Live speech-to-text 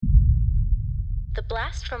The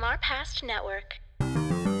Blast from Our Past Network.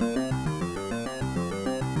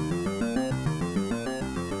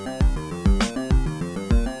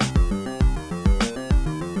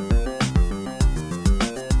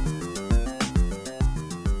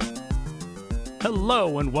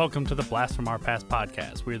 Hello and welcome to the Blast from Our Past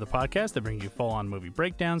podcast. We're the podcast that brings you full-on movie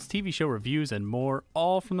breakdowns, TV show reviews, and more,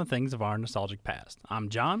 all from the things of our nostalgic past. I'm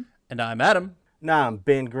John. And I'm Adam. Now I'm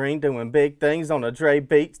Ben Green doing big things on a Dre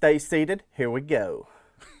beat. Stay seated. Here we go.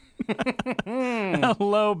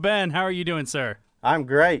 Hello, Ben. How are you doing, sir? I'm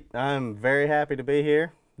great. I'm very happy to be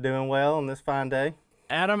here, doing well on this fine day.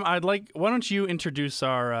 Adam, why don't you introduce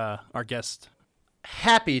our guest?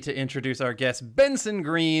 Happy to introduce our guest, Benson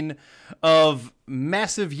Green of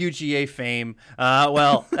massive UGA fame.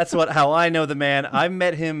 Well, that's how I know the man. I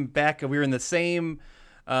met him back, we were in the same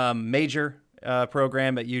major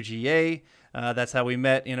program at UGA. That's how we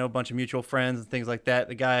met, a bunch of mutual friends and things like that.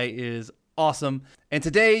 The guy is awesome. And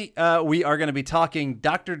today we are going to be talking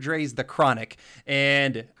Dr. Dre's The Chronic.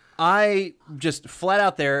 And I just flat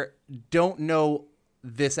out there don't know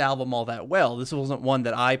this album all that well. This wasn't one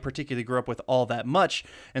that I particularly grew up with all that much.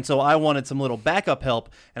 And so I wanted some little backup help.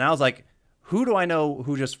 And I was like, who do I know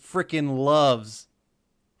who just freaking loves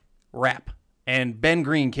rap? And Ben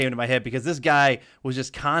Green came to my head because this guy was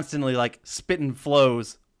just constantly like spitting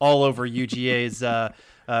flows all over UGA's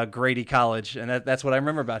Grady College. And that's what I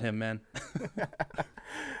remember about him, man.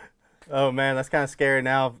 Oh, man, that's kind of scary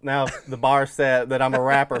now the bar set that I'm a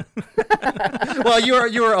rapper. Well,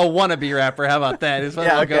 you're a wannabe rapper. How about that?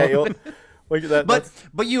 Yeah, okay.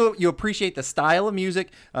 But you appreciate the style of music.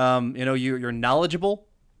 You're knowledgeable.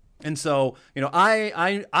 And so,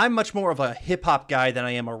 I'm much more of a hip hop guy than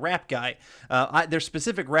I am a rap guy. There's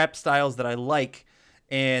specific rap styles that I like.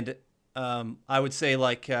 And I would say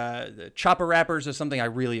like chopper rappers is something I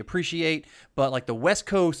really appreciate. But like the West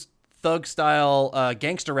Coast thug style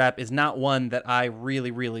gangster rap is not one that I really,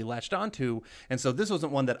 really latched onto. And so this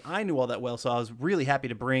wasn't one that I knew all that well. So I was really happy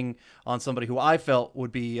to bring on somebody who I felt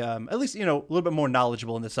would be at least, a little bit more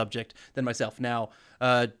knowledgeable in the subject than myself. Now,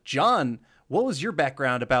 John, what was your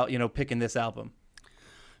background about, picking this album?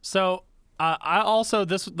 So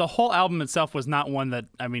the whole album itself was not one that,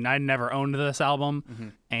 I never owned this album. Mm-hmm.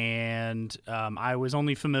 And I was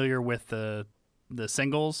only familiar with the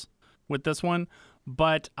singles with this one.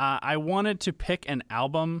 But I wanted to pick an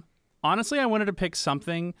album. Honestly, I wanted to pick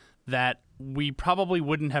something that we probably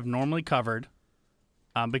wouldn't have normally covered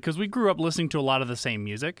because we grew up listening to a lot of the same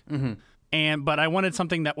music. Mm-hmm. But I wanted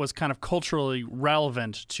something that was kind of culturally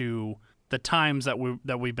relevant to the times that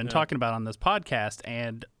we've been talking about on this podcast.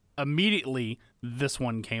 And immediately, this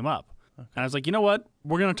one came up. Okay. And I was like, you know what?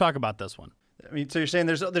 We're going to talk about this one. So you're saying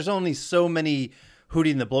there's only so many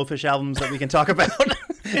Hootie and the Blowfish albums that we can talk about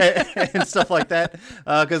and stuff like that.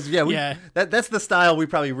 Because that's the style we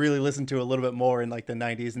probably really listened to a little bit more in like the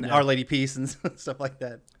 90s and Our Lady Peace and stuff like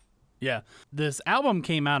that. Yeah. This album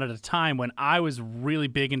came out at a time when I was really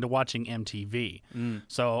big into watching MTV.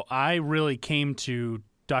 So I really came to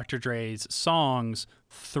Dr. Dre's songs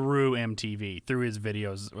through MTV, through his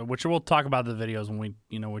videos, which we'll talk about the videos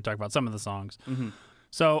when we talk about some of the songs. Mm-hmm.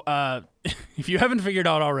 So if you haven't figured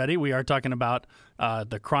out already, we are talking about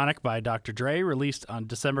The Chronic by Dr. Dre, released on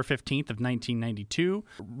December 15th of 1992,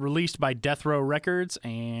 released by Death Row Records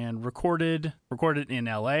and recorded in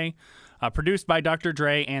L.A., produced by Dr.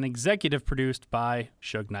 Dre and executive produced by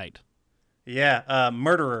Suge Knight. Yeah,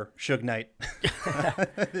 murderer Suge Knight.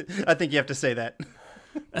 I think you have to say that.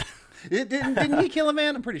 Didn't he kill a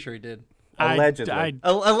man? I'm pretty sure he did. Allegedly.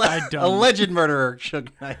 Alleged murderer Suge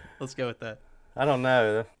Knight. Let's go with that. I don't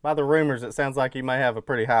know. By the rumors, it sounds like he may have a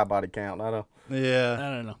pretty high body count. I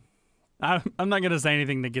don't know. I'm not going to say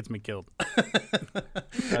anything that gets me killed.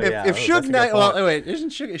 If Suge Knight... Well, wait, is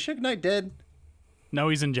Suge Knight dead? No,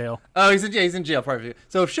 he's in jail. Oh, he's in jail. Probably.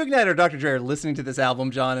 So if Suge Knight or Dr. Dre are listening to this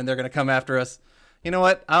album, John, and they're going to come after us, you know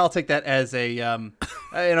what? I'll take that as a,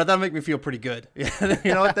 that'll make me feel pretty good. You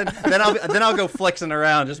know what? Then I'll go flexing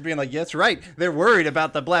around, just being like, yeah, that's right. They're worried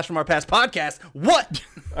about the Blast from Our Past podcast. What?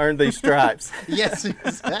 Earn these stripes. Yes,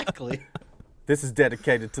 exactly. This is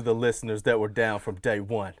dedicated to the listeners that were down from day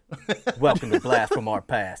one. Welcome to Blast from Our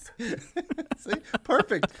Past. See?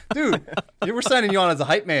 Perfect. Dude, we're signing you on as a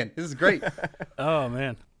hype man. This is great. Oh,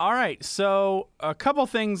 man. All right. So a couple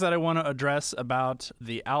things that I want to address about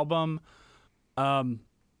the album.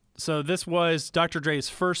 So this was Dr. Dre's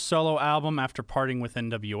first solo album after parting with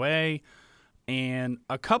NWA, and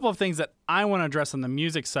a couple of things that I want to address on the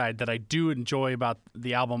music side that I do enjoy about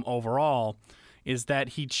the album overall is that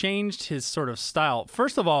he changed his sort of style.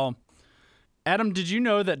 First of all, Adam, did you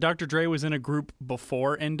know that Dr. Dre was in a group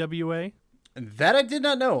before NWA? That I did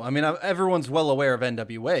not know. I mean, everyone's well aware of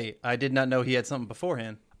NWA. I did not know he had something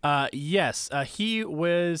beforehand. Yes, he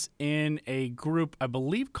was in a group, I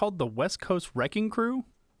believe, called the West Coast Wrecking Crew.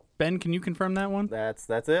 Ben, can you confirm that one? That's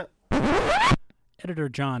it. Editor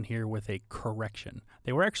John here with a correction.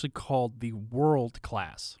 They were actually called the World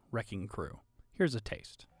Class Wrecking Crew. Here's a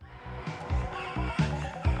taste.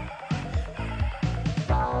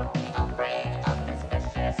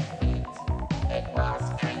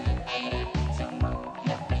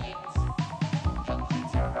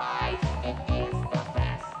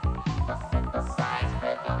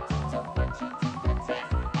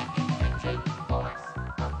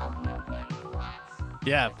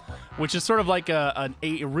 Yeah, which is sort of like a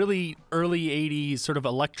really early 80s sort of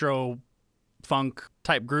electro funk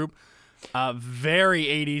type group. Very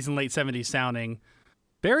 80s and late 70s sounding.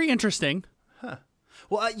 Very interesting.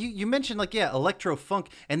 Well, you mentioned electro funk,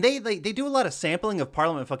 and they do a lot of sampling of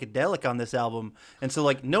Parliament Funkadelic on this album, and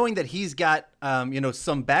so knowing that he's got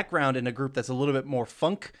some background in a group that's a little bit more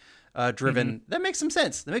funk driven, that makes some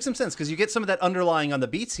sense. That makes some sense because you get some of that underlying on the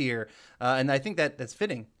beats here, and I think that's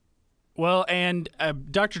fitting. Well, and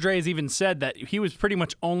Dr. Dre has even said that he was pretty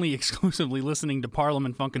much only exclusively listening to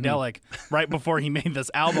Parliament Funkadelic right before he made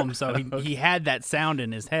this album, so he had that sound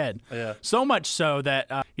in his head. Yeah. So much so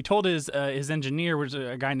that he told his engineer, was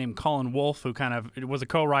a guy named Colin Wolfe, who kind of was a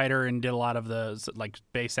co-writer and did a lot of the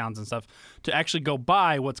bass sounds and stuff, to actually go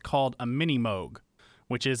buy what's called a mini Moog,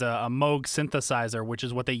 which is a Moog synthesizer, which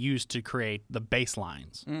is what they use to create the bass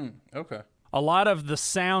lines. Okay. A lot of the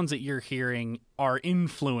sounds that you're hearing are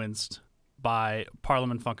influenced by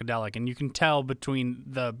Parliament Funkadelic, and you can tell between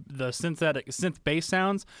the synth bass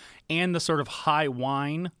sounds and the sort of high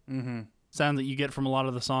whine sound that you get from a lot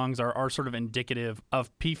of the songs are sort of indicative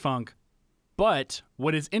of P-Funk. But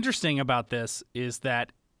what is interesting about this is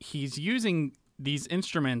that he's using these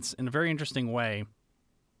instruments in a very interesting way.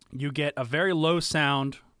 You get a very low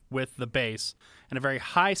sound with the bass and a very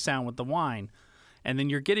high sound with the whine. And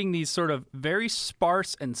then you're getting these sort of very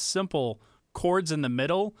sparse and simple chords in the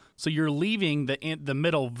middle. So you're leaving the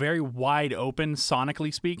middle very wide open,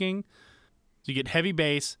 sonically speaking. So you get heavy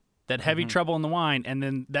bass, that heavy treble in the whine, and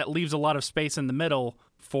then that leaves a lot of space in the middle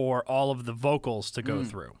for all of the vocals to go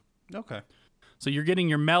through. Okay. So you're getting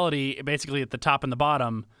your melody basically at the top and the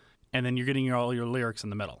bottom, and then you're getting all your lyrics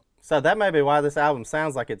in the middle. So that may be why this album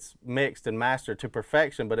sounds like it's mixed and mastered to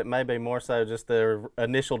perfection, but it may be more so just the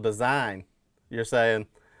initial design, you're saying,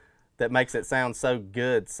 that makes it sound so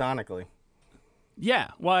good sonically. Yeah,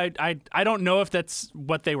 well, I don't know if that's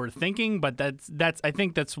what they were thinking, but that's I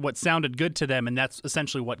think that's what sounded good to them, and that's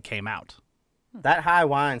essentially what came out. That high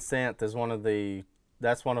whine synth is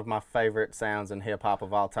that's one of my favorite sounds in hip hop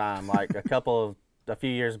of all time. Like a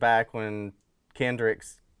few years back when Kendrick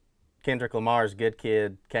Lamar's Good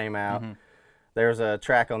Kid came out, there's a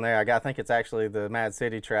track on there. I think it's actually the Mad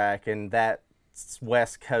City track, and that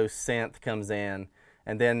West Coast synth comes in,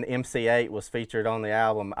 and then MC8 was featured on the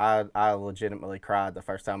album. I legitimately cried the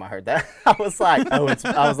first time I heard that. I was like,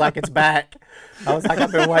 it's back. I was like,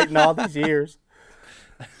 I've been waiting all these years.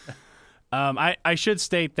 I should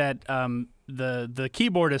state that the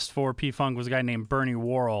keyboardist for P-Funk was a guy named Bernie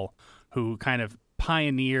Worrell, who kind of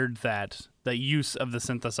pioneered the use of the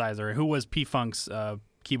synthesizer, who was P-Funk's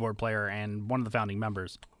keyboard player and one of the founding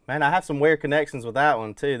members. Man, I have some weird connections with that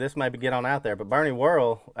one, too. This may get on out there, but Bernie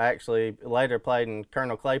Worrell actually later played in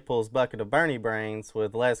Colonel Claypool's Bucket of Bernie Brains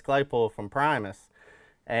with Les Claypool from Primus.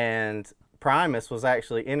 And Primus was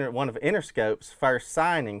actually one of Interscope's first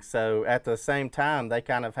signings. So at the same time, they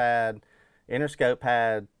kind of Interscope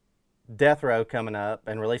had Death Row coming up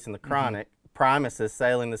and releasing The Chronic. Primus is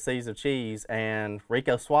Sailing the Seas of Cheese, and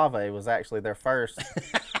Rico Suave was actually their first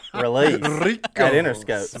release at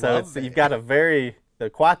Interscope. So you've got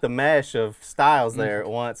quite the mesh of styles there at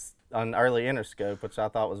once on early Interscope, which I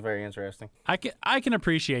thought was very interesting. I can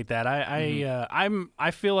appreciate that.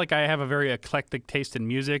 I feel like I have a very eclectic taste in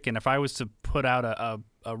music, and if I was to put out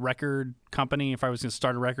a record company, if I was going to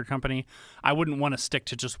start a record company, I wouldn't want to stick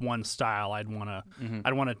to just one style. I'd want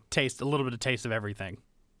to taste a little bit of taste of everything.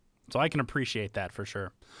 So I can appreciate that for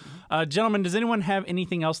sure. Gentlemen, does anyone have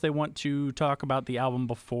anything else they want to talk about the album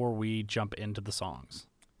before we jump into the songs?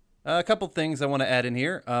 A couple things I want to add in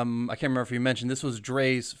here. I can't remember if you mentioned this was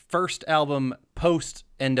Dre's first album post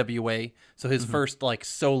NWA, so his first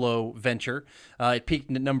solo venture. It peaked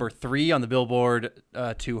at number 3 on the Billboard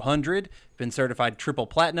 200. Been certified triple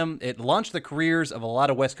platinum. It launched the careers of a lot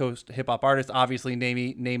of West Coast hip hop artists, obviously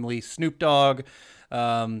namely Snoop Dogg,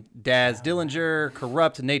 Daz Dillinger,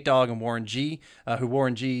 Corrupt, Nate Dogg, and Warren G. Who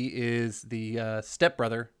Warren G is the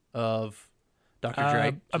stepbrother of Dr.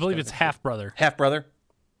 Dre. I believe it's half brother. Half brother.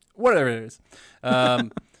 whatever it is.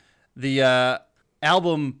 The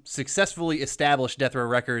album successfully established Death Row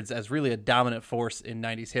Records as really a dominant force in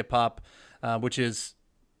 90s hip hop, which is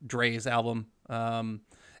Dre's album.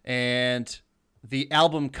 And the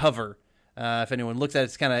album cover, if anyone looks at it,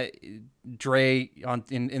 it's kind of Dre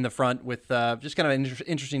in the front with just kind of an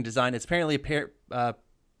interesting design. It's apparently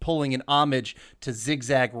pulling an homage to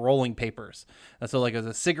zigzag rolling papers. So like as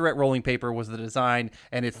a cigarette rolling paper was the design,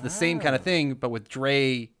 and it's the same kind of thing, but with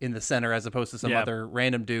Dre in the center as opposed to some other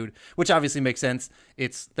random dude, which obviously makes sense.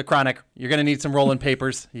 It's the Chronic. You're going to need some rolling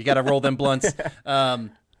papers. You got to roll them blunts.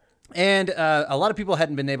 And a lot of people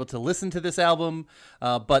hadn't been able to listen to this album,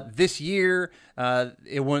 but this year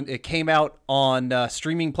it came out on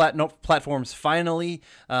streaming platforms finally,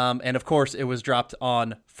 and of course it was dropped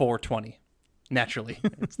on 420. Naturally,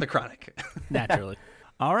 it's the Chronic. Naturally.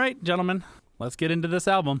 All right, gentlemen, let's get into this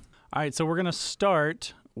album. All right, so we're gonna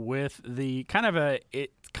start with the kind of a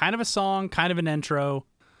song, kind of an intro,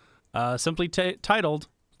 simply titled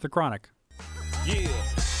 "The Chronic." Yeah,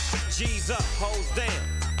 G's up, hoes down.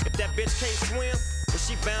 If that bitch can't swim, then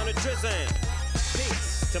she bound to drizzle.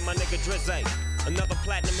 Peace to my nigga Drizzy, another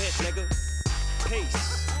platinum hit, nigga.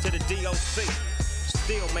 Peace to the DOC,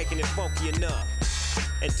 still making it funky enough.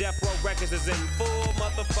 And Death Row Records is in full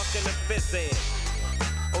motherfucking efficient.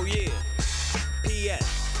 Oh yeah. P.S.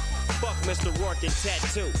 Fuck Mr. Rourke and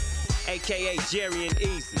Tattoo, a.k.a. Jerry and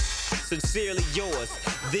Easy. Sincerely yours,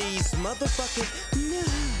 these motherfucking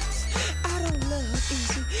nuts. I don't love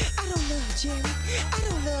Easy. I don't love Jerry. I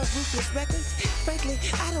don't love Ruthless Records. Frankly,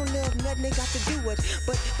 I don't love nothing they got to do with.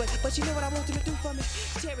 But you know what I want them to do for me?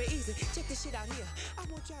 Jerry Easy, check this shit out here. I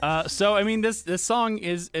want y'all to So I mean, this song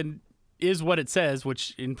is what it says,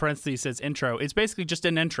 which in parentheses says intro. It's basically just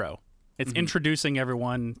an intro. It's introducing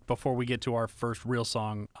everyone before we get to our first real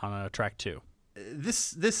song on track 2.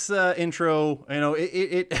 This intro, you know,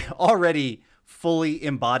 it already fully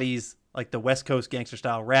embodies like the West Coast gangster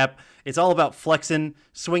style rap. It's all about flexing,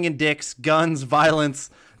 swinging dicks, guns, violence,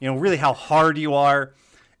 you know, really how hard you are.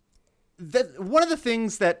 That one of the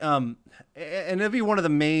things that and maybe one of the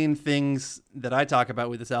main things that I talk about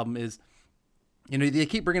with this album is, you know, they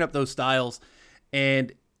keep bringing up those styles,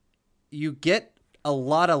 and you get a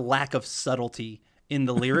lot of lack of subtlety in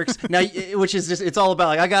the lyrics. Now, which is just, it's all about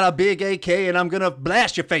like, I got a big AK and I'm going to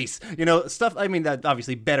blast your face, you know, stuff. I mean, that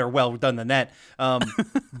obviously better well done than that.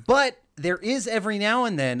 But there is every now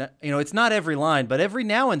and then, you know, it's not every line, but every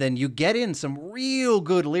now and then you get in some real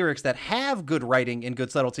good lyrics that have good writing and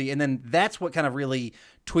good subtlety. And then that's what kind of really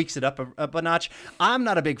tweaks it up a notch. I'm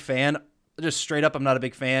not a big fan, just straight up, I'm not a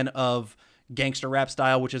big fan of gangster rap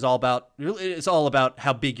style, which is all about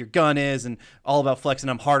how big your gun is and all about flexing.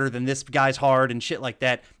 I'm harder than this guy's hard and shit like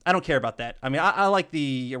that. I don't care about that. I mean, I like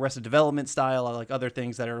the Arrested Development style. I like other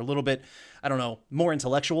things that are a little bit, I don't know, more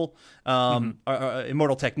intellectual.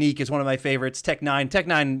 Immortal Technique is one of my favorites. Tech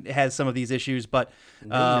Nine has some of these issues, but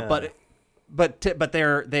they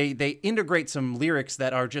integrate some lyrics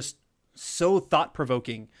that are just so thought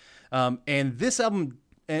provoking. And this album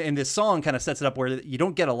and this song kind of sets it up where you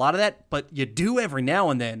don't get a lot of that, but you do every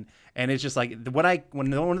now and then. And it's just like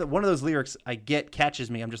when one of those lyrics I get catches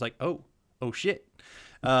me, I'm just like, oh shit.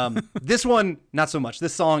 This one, not so much.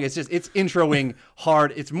 This song is just, it's introing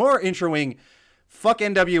hard. It's more introing fuck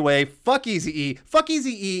NWA, fuck Eazy-E. Fuck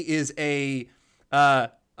Eazy-E is a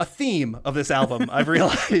theme of this album, I've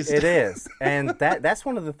realized. It is. And that's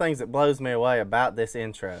one of the things that blows me away about this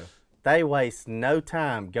intro. They waste no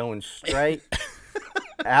time going straight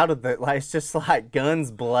out of the, like, it's just like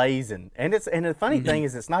guns blazing. And the funny thing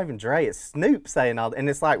is, it's not even Dre, it's Snoop saying all, and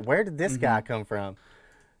it's like, where did this guy come from?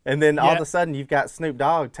 And then all of a sudden you've got Snoop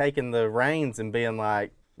Dogg taking the reins and being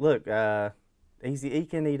like, look, Eazy-E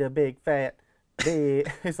can eat a big fat dick.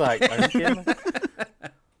 It's like, are you kidding me?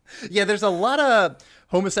 Yeah, there's a lot of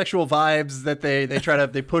homosexual vibes that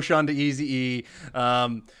they push onto Eazy-E.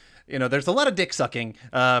 You know, there's a lot of dick sucking,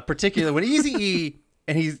 particularly when Eazy-E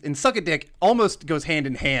and suck a dick almost goes hand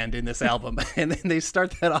in hand in this album, and then they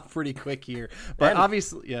start that off pretty quick here. But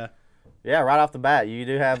obviously, yeah. Yeah, right off the bat, you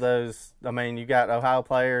do have those. I mean, you got Ohio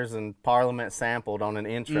Players and Parliament sampled on an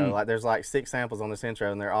intro. Like, there's like 6 samples on this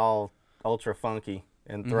intro, and they're all ultra funky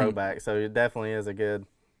and throwback. So it definitely is a good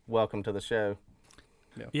welcome to the show.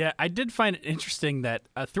 Yeah, I did find it interesting that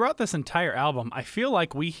throughout this entire album, I feel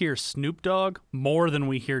like we hear Snoop Dogg more than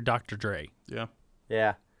we hear Dr. Dre. Yeah.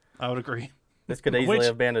 Yeah. I would agree. This could easily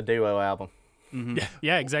have been a duo album.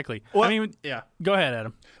 Yeah, exactly. Well, I mean, yeah. Go ahead,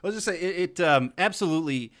 Adam. I was just say it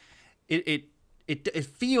absolutely it it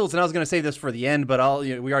feels, and I was going to say this for the end, but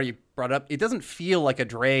we already brought it up. It doesn't feel like a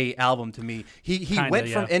Dre album to me. He Kinda, went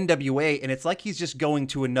yeah. from NWA, and it's like he's just going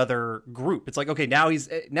to another group. It's like, okay, now he's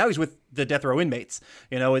with the Death Row Inmates,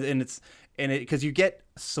 because you get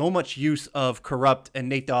so much use of Corrupt and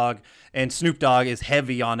Nate Dogg, and Snoop Dogg is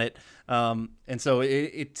heavy on it. And so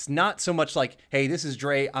it's not so much like, hey, this is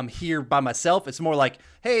Dre, I'm here by myself. It's more like,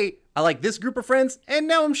 hey, I like this group of friends, and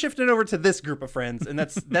now I'm shifting over to this group of friends, and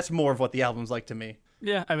that's more of what the album's like to me.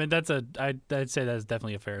 Yeah, I mean I'd say that's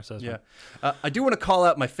definitely a fair assessment. Yeah, I do want to call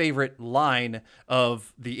out my favorite line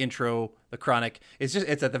of the intro, The Chronic. It's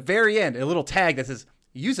at the very end, a little tag that says,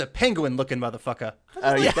 "Use a penguin-looking motherfucker."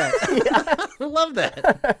 Oh yeah. I love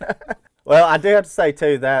that. Well, I do have to say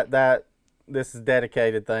too that this is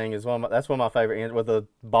dedicated thing is that's one of my favorite with the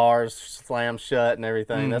bars slammed shut and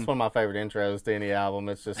everything. That's one of my favorite intros to any album.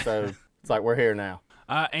 It's just so it's like we're here now.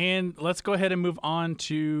 And let's go ahead and move on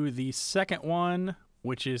to the second one,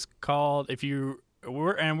 which is called we're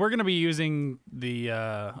going to be using the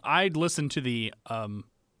I'd listen to the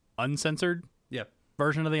uncensored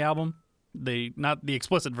version of the album, not the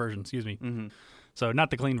explicit version, excuse me. Mm-hmm. So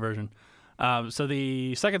not the clean version. So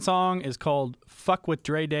the second song is called "Fuck with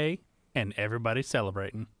Dre Day," and everybody's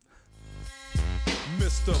celebrating.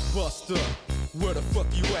 Mr. Buster, where the fuck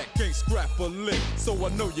you at? Can't scrap a lick, so I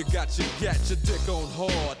know you got your dick on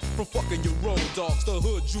hard. From fucking your road dogs, the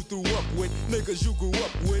hood you threw up with, niggas you grew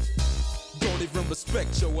up with. Don't even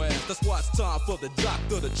respect your ass, that's why it's time for the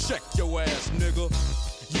doctor to check your ass, nigga.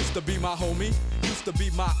 Used to be my homie, used to be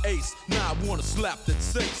my ace. Now I wanna slap the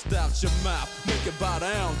taste out your mouth, make it bow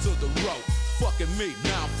down to the rope. Fucking me,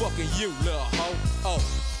 now I'm fucking you, little hoe. Oh,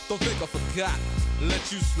 don't think I forgot,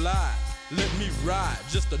 let you slide. Let me ride,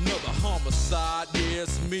 just another homicide. Yeah,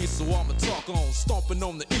 it's me, so I'ma talk on. Stomping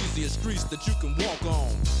on the easiest streets that you can walk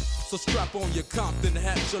on. So strap on your Compton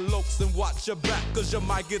hat, your lokes, and watch your back, cause you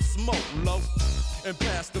might get smoked, low. And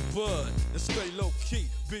pass the bud, and stay low key,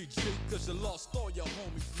 BG, cause you lost all your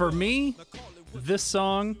homies. For me, this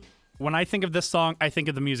song, when I think of this song, I think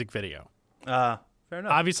of the music video. Fair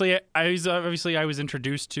enough. Obviously, I was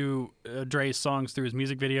introduced to Dre's songs through his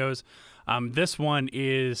music videos. This one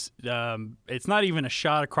is it's not even a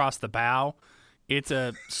shot across the bow. It's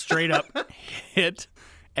a straight up hit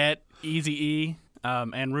at Eazy-E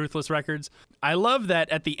and Ruthless Records. I love that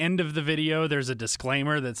at the end of the video, there's a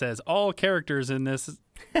disclaimer that says all characters in this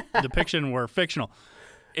depiction were fictional.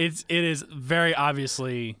 It is very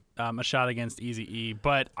obviously a shot against Eazy-E,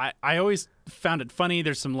 but I always found it funny.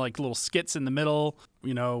 There's some like little skits in the middle,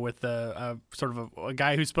 with a sort of a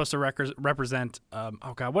guy who's supposed to represent.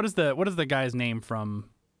 What is the guy's name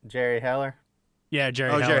from? Jerry Heller. Yeah,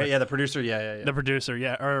 Jerry. Oh, Heller. Jerry, yeah, the producer, yeah. The producer,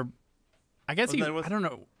 yeah, or I guess I don't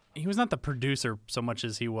know. He was not the producer so much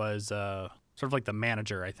as he was sort of like the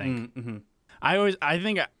manager, I think. Mm-hmm. I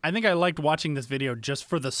think I liked watching this video just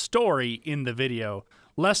for the story in the video,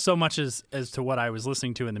 less so much as to what I was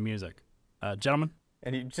listening to in the music. Gentlemen?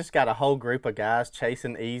 And you just got a whole group of guys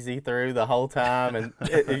chasing Easy through the whole time, and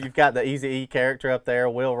you've got the Eazy-E character up there,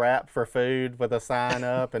 Will Rap for food with a sign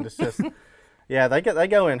up, and it's just, yeah, they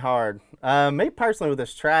go in hard. Me personally with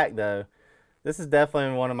this track though, this is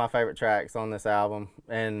definitely one of my favorite tracks on this album,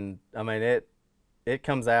 and I mean it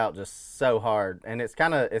comes out just so hard, and it's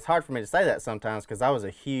hard for me to say that sometimes because I was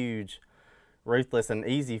a huge Ruthless and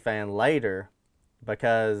Easy fan later,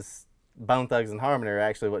 because Bone Thugs and Harmony are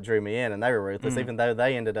actually what drew me in, and they were Ruthless, even though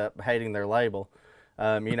they ended up hating their label.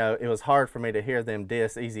 It was hard for me to hear them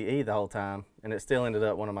diss Eazy-E the whole time, and it still ended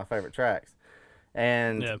up one of my favorite tracks.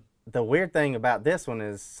 And the weird thing about this one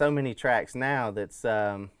is so many tracks now that's,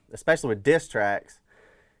 especially with diss tracks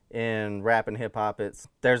in rap and hip-hop,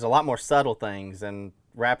 there's a lot more subtle things, and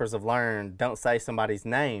rappers have learned don't say somebody's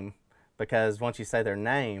name, because once you say their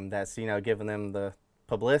name, that's, giving them the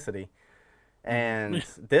publicity. And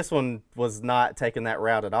this one was not taking that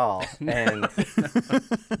route at all, and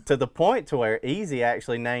to the point to where Eazy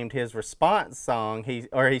actually named his response song. He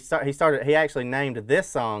actually named this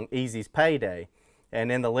song Eazy's Payday,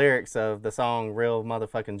 and in the lyrics of the song Real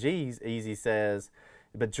Motherfucking G's, Eazy says,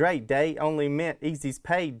 "But Dre Day only meant Eazy's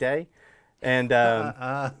payday," and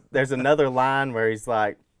there's another line where he's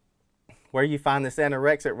like, "Where you find this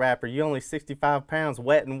anorexic rapper? You only 65 pounds,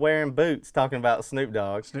 wet and wearing boots," talking about Snoop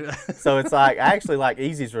Dogg. So it's like, I actually like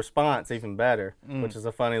Eazy's response even better, which is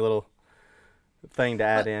a funny little thing to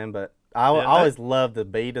add in. But I always loved the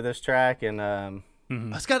beat of this track, and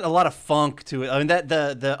it's got a lot of funk to it. I mean, that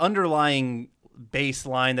the underlying bass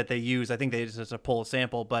line that they use, I think they just pull a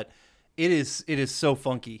sample, but it is so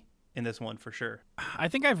funky in this one for sure. I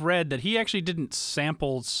think I've read that he actually didn't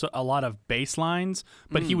sample a lot of bass lines,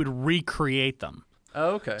 but he would recreate them.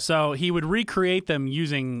 Oh, okay. So he would recreate them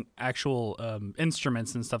using actual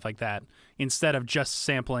instruments and stuff like that instead of just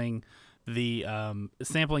sampling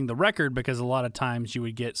the record, because a lot of times you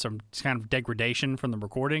would get some kind of degradation from the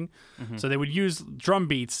recording. So they would use drum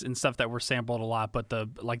beats and stuff that were sampled a lot, but the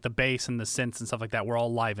bass and the synths and stuff like that were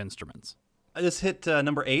all live instruments. This hit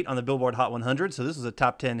number 8 on the Billboard Hot 100, so this was a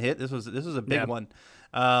top 10 hit. This was a big one.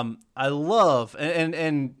 I love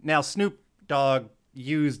and now Snoop Dogg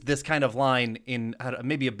used this kind of line in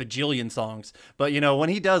maybe a bajillion songs, but when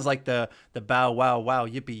he does like the bow wow wow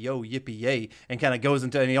yippee yo yippee yay and kind of goes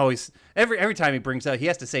into, and he always every time he brings out, he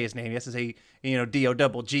has to say his name, he has to say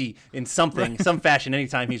D-O-double-G in something some fashion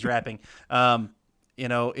anytime he's rapping.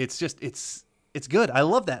 It's just it's good. I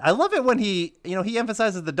love that. I love it when he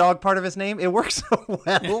emphasizes the dog part of his name. It works so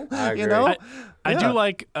well. I agree. I do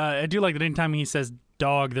like that anytime he says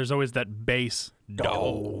dog, there's always that bass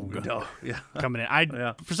dog coming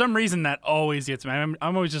in. For some reason that always gets me. I'm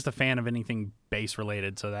always just a fan of anything bass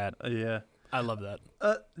related, so that I love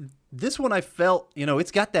that. This one I felt,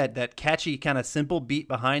 it's got that catchy kind of simple beat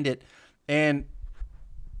behind it, and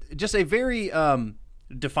just a very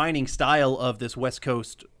defining style of this West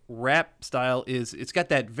Coast rap style is it's got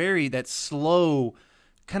that slow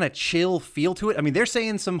kind of chill feel to it. I mean, they're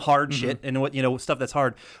saying some hard shit and stuff that's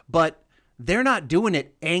hard, but they're not doing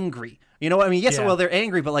it angry. Well, they're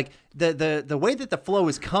angry, but like the way that the flow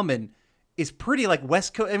is coming is pretty like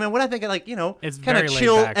West Coast. I mean, when I think of it's kind of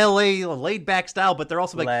chill LA laid back style, but they're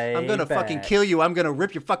also like, I'm gonna fucking kill you, I'm gonna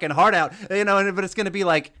rip your fucking heart out, but it's gonna be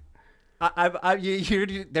like,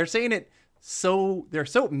 they're saying it so they're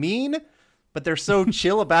so mean, but they're so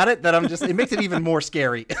chill about it that it makes it even more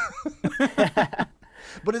scary.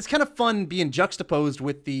 But it's kind of fun being juxtaposed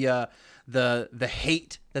with the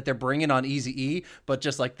hate that they're bringing on Eazy-E, but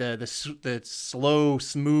just like the slow,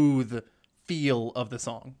 smooth feel of the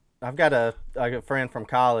song. I've got a friend from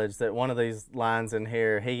college that one of these lines in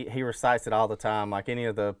here, he recites it all the time. Like any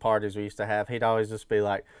of the parties we used to have, he'd always just be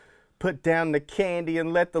like, "Put down the candy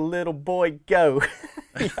and let the little boy go."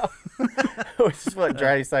 Which is what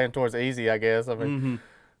Dre's saying towards Easy, I guess. I mean,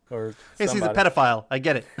 or he's a pedophile. I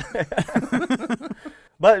get it.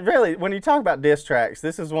 But really, when you talk about diss tracks,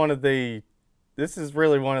 this is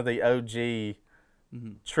really one of the OG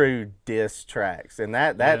true diss tracks, and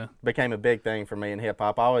that became a big thing for me in hip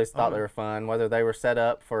hop. I always thought they were fun, whether they were set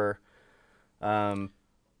up for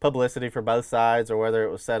publicity for both sides or whether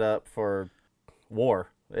it was set up for war.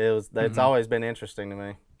 It's always been interesting to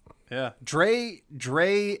me. Yeah, Dre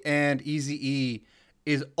and Eazy-E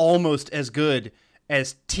is almost as good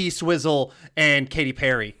as T-Swizzle and Katy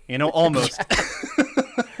Perry. Almost.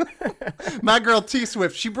 My girl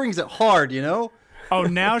T-Swift, she brings it hard. Oh,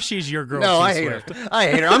 now she's your girl. No, I hate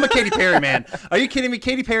her. I'm a Katy Perry man. Are you kidding me?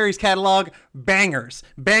 Katy Perry's catalog, bangers,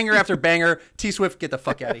 banger after banger. T-Swift, get the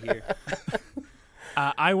fuck out of here.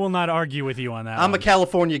 I will not argue with you on that. I'm a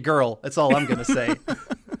California girl. That's all I'm gonna say.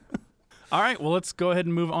 All right, well, let's go ahead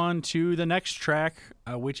and move on to the next track,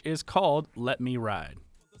 which is called "Let Me Ride."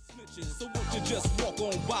 So won't you just walk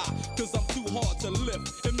on by, cause I'm too hard to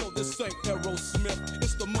lift. And no, this ain't Aerosmith,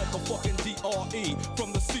 it's the motherfucking DRE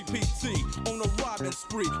from the CPT on a riding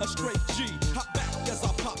spree, a straight G. Hop back as I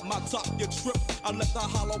pop my top, you trip. I let the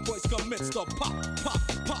hollow voice commence to pop, pop,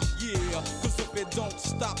 pop, yeah. Cause if it don't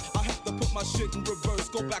stop, I have to put my shit in reverse,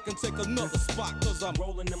 go back and take another spot, cause I'm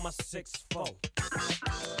rolling in my 6-4.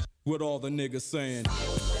 What all the niggas saying?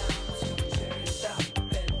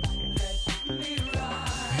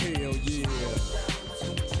 Hell yeah.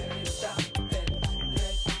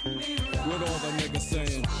 What all the niggas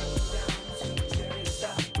saying?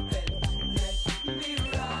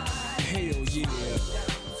 Hell yeah.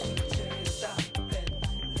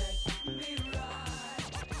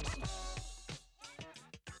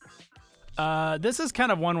 This is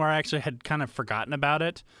kind of one where I actually had kind of forgotten about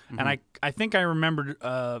it, and I think I remembered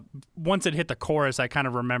once it hit the chorus, I kind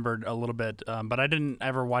of remembered a little bit, but I didn't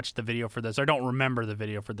ever watch the video for this. I don't remember the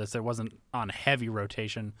video for this. It wasn't on heavy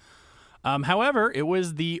rotation. However, it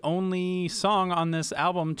was the only song on this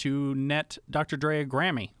album to net Dr. Dre a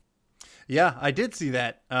Grammy. Yeah, I did see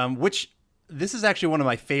that, which this is actually one of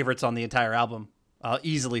my favorites on the entire album. I'll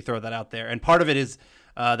easily throw that out there. And part of it is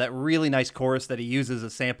that really nice chorus that he uses a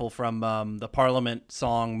sample from the Parliament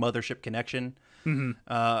song Mothership Connection,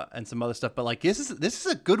 and some other stuff. But like this is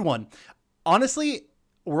a good one. Honestly,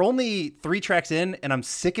 we're only 3 tracks in, and I'm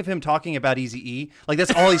sick of him talking about Eazy-E. Like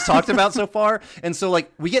that's all he's talked about so far. And so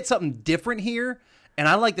like we get something different here, and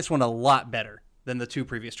I like this one a lot better than the 2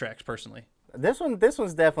 previous tracks personally. This one's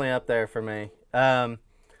definitely up there for me.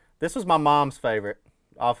 This was my mom's favorite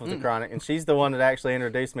off of the Chronic, and she's the one that actually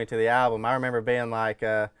introduced me to the album. I remember being like,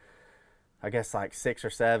 I I guess like 6 or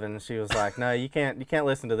 7. She was like, "No, you can't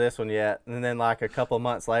listen to this one yet." And then like a couple of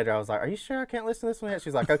months later, I was like, "Are you sure I can't listen to this one yet?"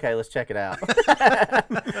 She's like, "Okay, let's check it out."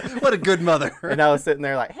 What a good mother. And I was sitting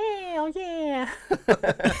there like, "Hell yeah!"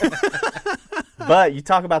 But you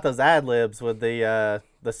talk about those ad libs with the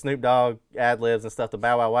Snoop Dogg ad libs and stuff, the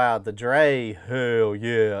Bow Wow Wow. The Dre, hell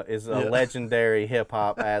yeah, is a legendary hip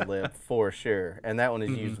hop ad lib for sure, and that one is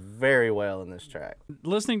used very well in this track.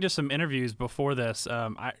 Listening to some interviews before this,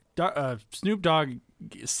 Snoop Dogg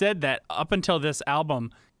said that up until this album,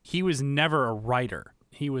 he was never a writer.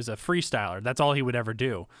 He was a freestyler. That's all he would ever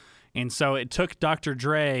do. And so it took Dr.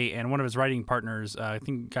 Dre and one of his writing partners, I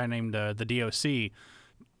think a guy named the DOC,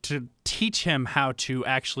 to teach him how to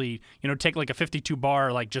actually, take like a 52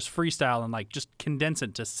 bar, like just freestyle and like just condense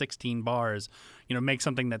it to 16 bars, make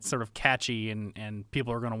something that's sort of catchy and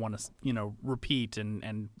people are going to want to, repeat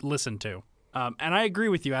and listen to. And I agree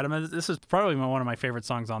with you, Adam. This is probably one of my favorite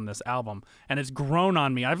songs on this album, and it's grown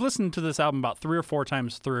on me. I've listened to this album about 3 or 4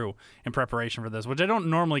 times through in preparation for this, which I don't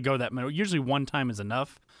normally go that much. Usually one time is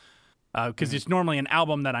enough. Because it's normally an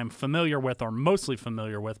album that I'm familiar with or mostly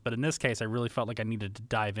familiar with, but in this case, I really felt like I needed to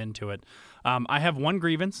dive into it. I have one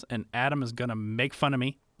grievance, and Adam is going to make fun of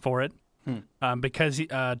me for it, because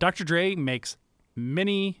Dr. Dre makes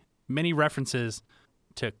many, many references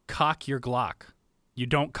to cock your Glock. You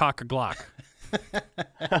don't cock a Glock.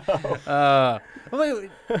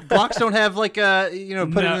 Glocks don't have like put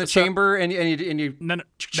it in the chamber and you. No,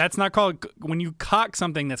 that's not called. When you cock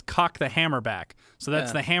something, that's cock the hammer back. So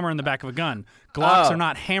that's the hammer in the back of a gun. Glocks are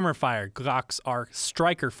not hammer fired. Glocks are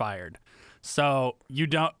striker fired. So you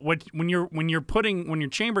don't when you're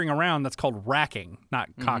chambering around, that's called racking, not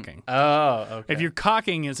cocking. Oh, okay. If you're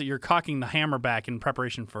cocking, is that you're cocking the hammer back in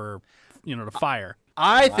preparation for to fire.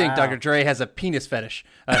 I think Dr. Dre has a penis fetish.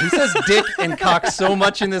 He says dick and cock so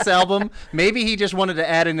much in this album. Maybe he just wanted to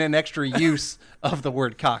add in an extra use of the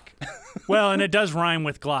word cock. Well, and it does rhyme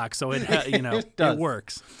with Glock, so it it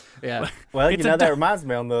works. Yeah. Well, that reminds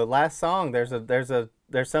me. On the last song, there's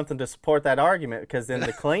something to support that argument, because in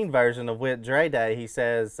the clean version of With Dre Day, he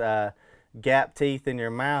says, "Gap teeth in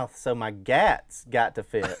your mouth, so my gats got to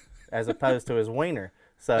fit," as opposed to his wiener.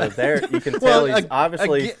 So there, you can tell he's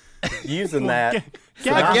obviously using that.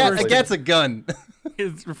 A gat's a gun.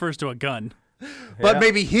 It refers to a gun. But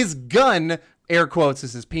maybe his gun, air quotes,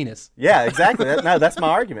 is his penis. Yeah, exactly. That's my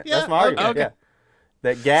argument. That's my argument. Okay. Yeah.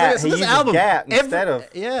 That gat, So he this uses album, gat instead of...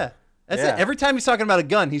 Yeah. That's it. Every time he's talking about a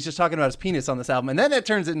gun, he's just talking about his penis on this album. And then that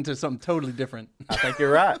turns it into something totally different. I think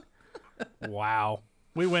you're right. Wow.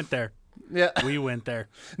 We went there. Yeah. We went there.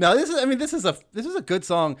 No, this is a good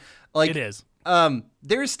song. Like, it is.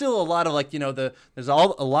 There's still a lot of there's a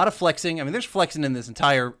lot of flexing. I mean, there's flexing in this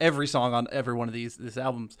every song on every one of these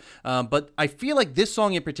albums. But I feel like this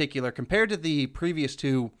song in particular, compared to the previous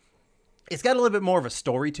two, it's got a little bit more of a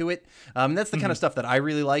story to it. That's the kind of stuff that I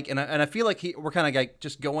really like. And I feel like we're kind of like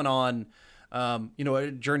just going on,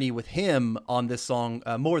 a journey with him on this song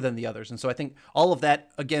more than the others. And so I think all of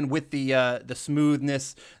that, again, with the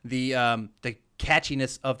smoothness, the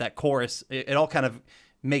catchiness of that chorus, it all kind of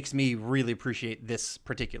makes me really appreciate this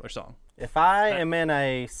particular song. If I am in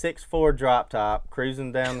a 6'4" drop top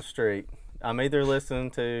cruising down the street, I'm either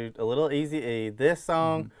listening to a little Eazy-E, this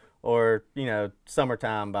song, or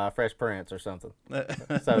 "Summertime" by Fresh Prince or something.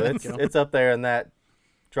 So it's up there in that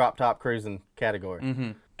drop top cruising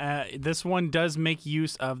category. This one does make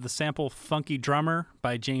use of the sample "Funky Drummer"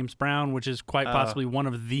 by James Brown, which is quite possibly one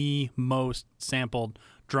of the most sampled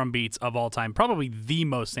drum beats of all time. Probably the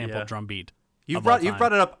most sampled drum beat. You've brought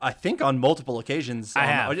it up, I think, on multiple occasions. I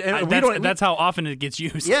have. That's how often it gets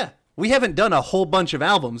used. Yeah. We haven't done a whole bunch of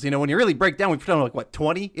albums. When you really break down, we've done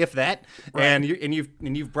 20, if that. Right. And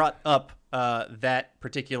you've brought up that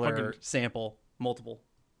particular sample multiple.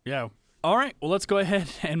 Yeah. All right. Well, let's go ahead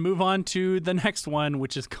and move on to the next one,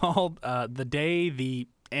 which is called "The Day the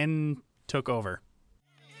End Took Over."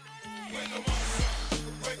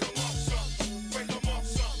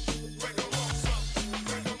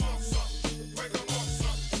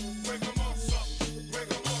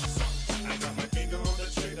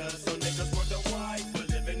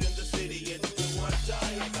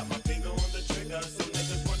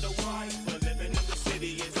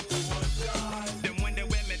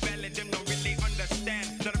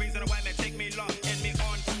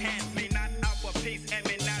 Peace and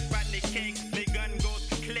me not Rodney King. Me gun goes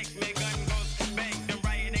click, me gun goes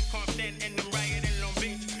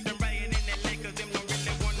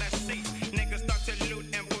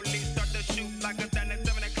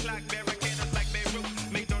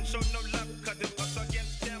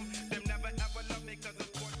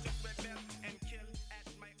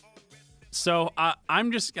So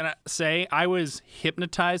I'm just gonna say I was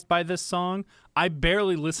hypnotized by this song. I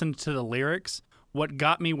barely listened to the lyrics. What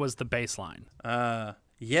got me was the bass line.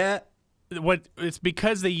 Yeah. What it's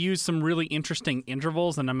because they use some really interesting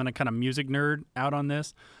intervals, and I'm gonna kind of music nerd out on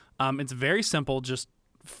this. It's very simple, just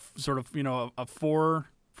sort of a four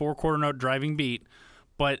quarter note driving beat,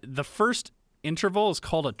 but the first interval is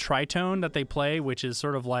called a tritone that they play, which is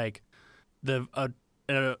sort of like an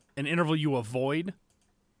interval you avoid.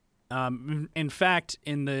 In fact,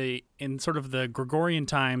 in sort of the Gregorian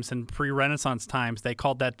times and pre-Renaissance times, they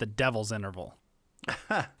called that the devil's interval.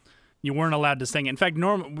 You weren't allowed to sing it. In fact,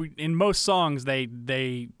 in most songs,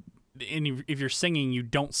 if you're singing, you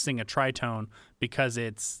don't sing a tritone because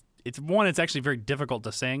it's actually very difficult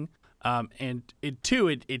to sing, and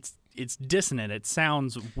it's dissonant. It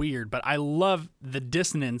sounds weird, but I love the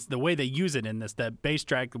dissonance, the way they use it in this, that bass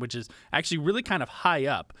track, which is actually really kind of high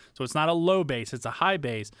up. So it's not a low bass, it's a high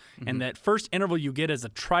bass, and that first interval you get is a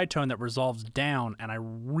tritone that resolves down, and I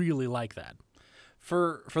really like that.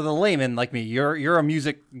 For the layman like me, you're a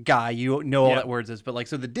music guy, you know all Yep. that words is, but like,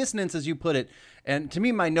 so the dissonance as you put it, and to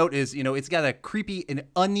me my note is, it's got a creepy and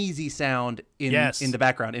uneasy sound in the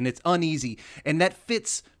background, and it's uneasy, and that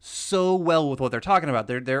fits so well with what they're talking about.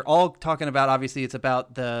 They're all talking about, obviously it's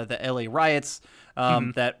about the LA riots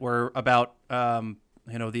that were about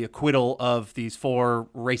the acquittal of these 4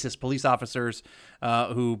 racist police officers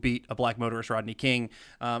who beat a black motorist, Rodney King,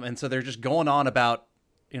 and so they're just going on about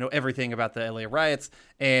everything about the LA riots,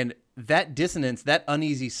 and that dissonance, that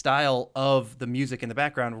uneasy style of the music in the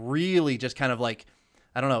background really just kind of like,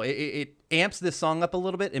 I don't know, it amps this song up a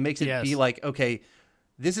little bit. It makes it be like, okay,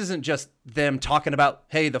 this isn't just them talking about,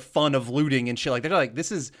 hey, the fun of looting and shit. Like, they're like,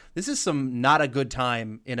 this is some not a good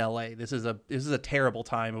time in LA. This is a terrible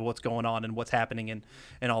time of what's going on and what's happening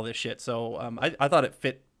and all this shit. So I thought it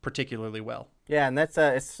fit particularly well. Yeah, and that's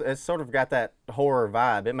it's sort of got that horror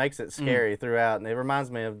vibe. It makes it scary throughout, and it reminds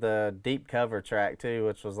me of the Deep Cover track too,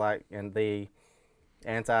 which was like in the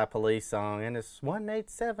anti-police song, and it's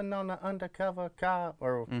 187 on the undercover cop,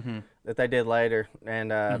 or that they did later,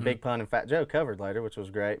 and Big Pun and Fat Joe covered later, which was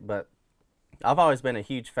great. But I've always been a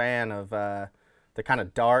huge fan of the kind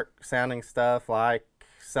of dark sounding stuff, like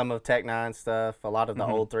some of Tech Nine stuff, a lot of the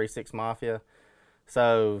old 3-6 Mafia.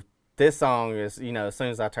 So this song is, as soon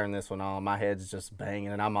as I turn this one on, my head's just banging,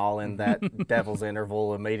 and I'm all in that devil's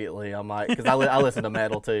interval immediately. I'm like, because I listen to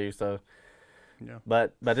metal too, so. Yeah.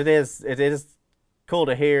 But it is cool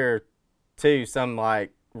to hear too some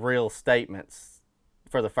like real statements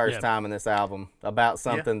for the first time in this album about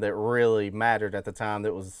something that really mattered at the time.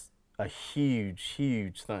 That was a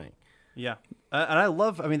huge thing. Yeah, and I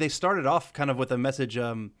love. I mean, they started off kind of with a message,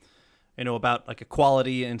 about like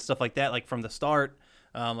equality and stuff like that, like from the start.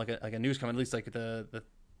 Like a news comment, at least like the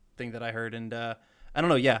thing that I heard, and I don't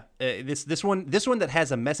know, this one that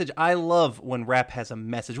has a message. I love when rap has a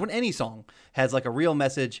message, when any song has like a real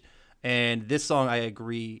message, and this song, I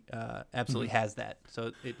agree, absolutely has that.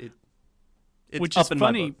 So it's which up is in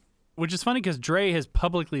funny. my book. Which is funny because Dre has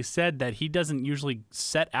publicly said that he doesn't usually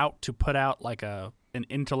set out to put out like an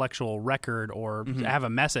intellectual record or have a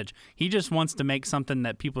message. He just wants to make something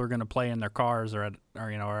that people are going to play in their cars or at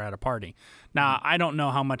a party. Now, I don't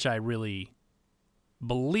know how much I really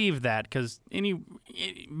believe that, because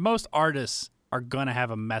most artists are going to have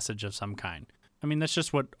a message of some kind. I mean, that's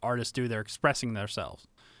just what artists do. They're expressing themselves,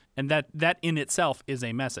 and that in itself is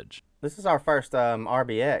a message. This is our first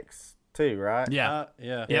RBX too, right? Yeah.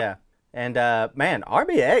 Yeah. And man,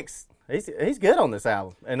 RBX, he's good on this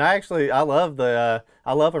album. And I love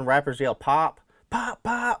when rappers yell pop, pop,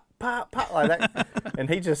 pop, pop, pop like that. And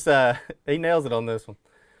he just he nails it on this one.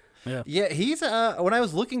 Yeah, he's when I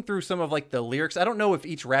was looking through some of like the lyrics, I don't know if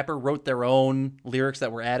each rapper wrote their own lyrics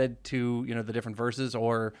that were added to, the different verses,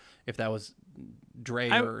 or if that was Dre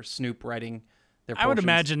or Snoop writing their portions. I would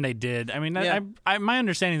imagine they did. I mean, my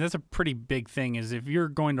understanding, that's a pretty big thing, is if you're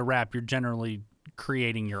going to rap, you're generally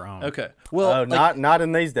creating your own. Okay. Well, not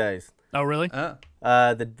in these days. Oh, really?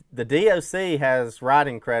 The DOC has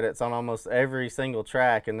writing credits on almost every single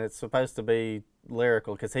track, and it's supposed to be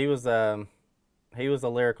lyrical because he was a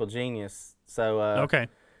lyrical genius. So okay.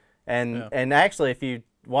 And actually, if you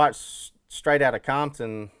watch Straight Outta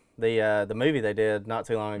Compton, the movie they did not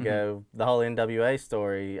too long ago, the whole NWA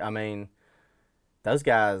story, I mean, those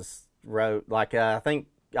guys wrote, like, I think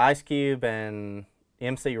Ice Cube and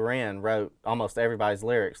MC Ren wrote almost everybody's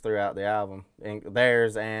lyrics throughout the album, and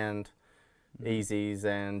theirs and Eazy's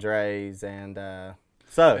and Dre's, and I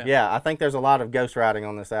think there's a lot of ghostwriting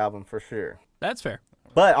on this album for sure. That's fair.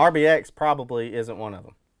 But RBX probably isn't one of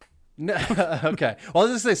them. No, okay. Well, I was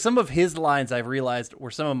going to say some of his lines I've realized were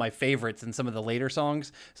some of my favorites in some of the later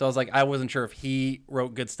songs. So I was like, I wasn't sure if he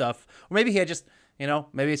wrote good stuff, or maybe he had just,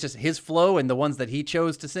 maybe it's just his flow and the ones that he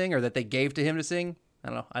chose to sing or that they gave to him to sing. I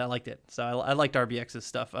don't know. I liked it. So I liked RBX's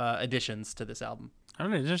stuff, additions to this album. I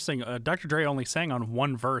don't know. It's interesting. Dr. Dre only sang on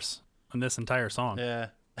one verse on this entire song. Yeah.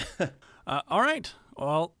 All right.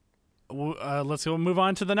 Well, let's go move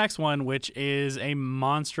on to the next one, which is a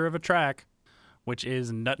monster of a track, which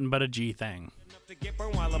is Nuttin' But a G Thing. To get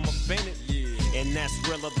burned while I'm offended, and that's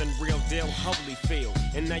realer than real deal, Holyfield.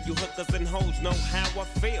 And now you hookers and hoes know how I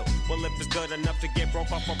feel. Well, if it's good enough to get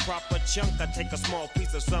broke off a proper chunk, I take a small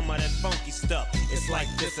piece of some of that funky stuff. It's like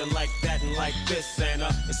this and like that and like this, and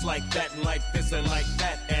it's like that and like this and like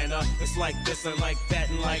that, and it's like this and like that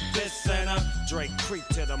and like this, and Drake creep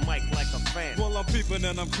to the mic like a fan. Well, I'm peeping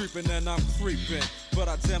and I'm creeping and I'm creeping, but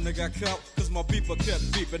I damn near got caught, cause my beeper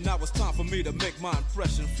kept beeping. Now it's time for me to make my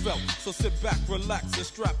impression felt. So sit back, relax, and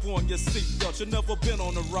strap on your seatbelt. You've never been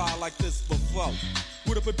on a ride like this before.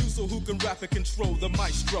 With a producer who can rap and control the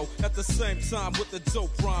maestro. At the same time with the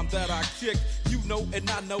dope rhyme that I kick. You know and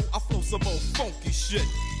I know I flow some old funky shit.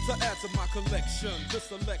 To add to my collection, this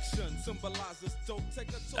selection symbolizes dope.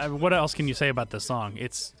 What else can you say about this song?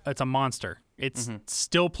 It's a monster. It's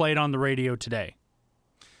still played on the radio today.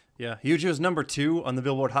 Yeah, Huge was number 2 on the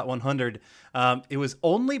Billboard Hot 100. It was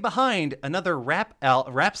only behind another rap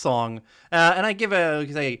song, and I give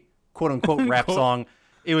a quote unquote rap song.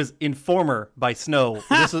 It was Informer by Snow.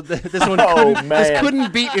 This one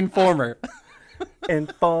couldn't beat Informer.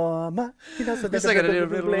 Informer, you know, so It's like I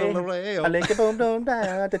like a boom boom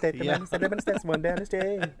down, one down the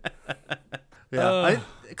street. Yeah,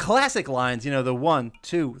 classic lines. The 1,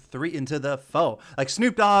 2, 3 into the foe. Like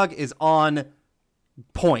Snoop Dogg is on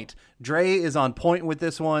point. Dre is on point with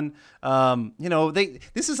this one.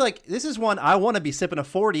 This is one I want to be sipping a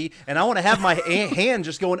 40 and I want to have my hand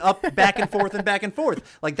just going up back and forth and back and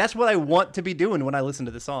forth. Like that's what I want to be doing when I listen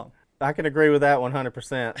to this song. I can agree with that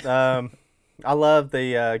 100%. I love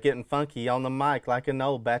the getting funky on the mic like an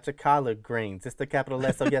old batch of collard greens. It's the capital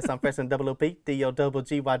S, so yes, I'm fresh and double O-P,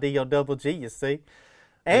 D-O-double-G-Y-D-O-double-G, you see.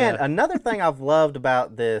 And another thing I've loved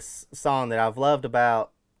about this song that I've loved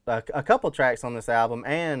about a couple tracks on this album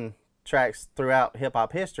and tracks throughout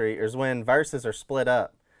hip-hop history is when verses are split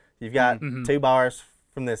up. You've got 2 bars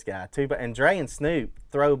from this guy, and Dre and Snoop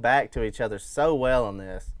throw back to each other so well on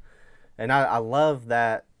this. And I love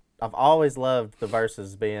that. I've always loved the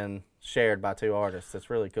verses being shared by 2 artists. It's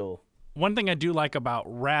really cool. One thing I do like about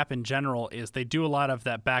rap in general is they do a lot of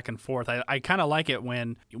that back and forth. I kind of like it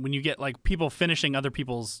when you get like people finishing other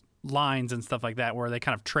people's lines and stuff like that where they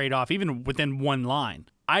kind of trade off even within one line.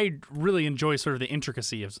 I really enjoy sort of the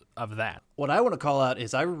intricacy of that. What I want to call out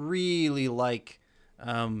is I really like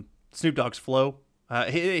Snoop Dogg's flow.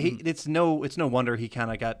 It's no wonder he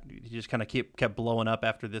just kept blowing up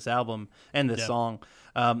after this album and this song.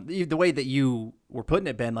 The way that you were putting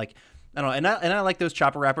it, Ben, like I don't know, and I like those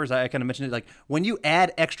chopper rappers. I kind of mentioned it, like when you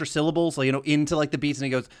add extra syllables, like, into like the beats, and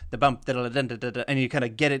he goes the bump, and you kind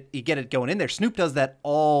of get it going in there. Snoop does that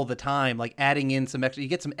all the time, like adding in some extra. You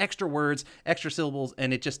get some extra words, extra syllables,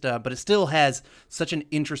 and it just, but it still has such an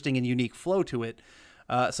interesting and unique flow to it.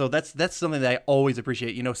 So that's something that I always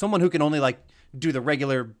appreciate. Someone who can only like do the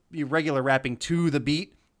regular rapping to the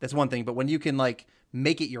beat. That's one thing, but when you can like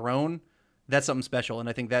make it your own, that's something special. And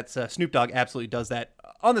I think that's Snoop Dogg absolutely does that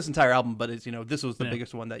on this entire album. But it's this was the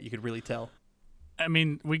biggest one that you could really tell. I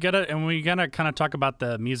mean, we gotta kind of talk about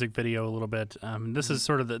the music video a little bit. This is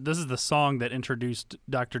the song that introduced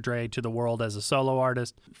Dr. Dre to the world as a solo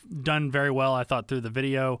artist. Done very well, I thought, through the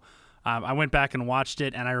video. I went back and watched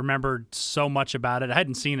it, and I remembered so much about it. I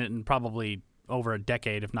hadn't seen it in probably over a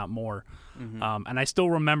decade, if not more. And I still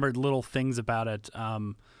remembered little things about it.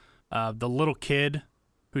 The little kid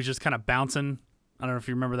who's just kind of bouncing. I don't know if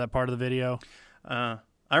you remember that part of the video. I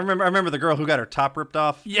remember the girl who got her top ripped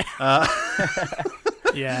off. Yeah.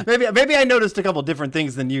 Yeah. Maybe I noticed a couple different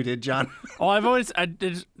things than you did, John. Oh,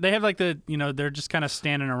 they have like they're just kind of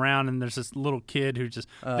standing around, and there's this little kid who just,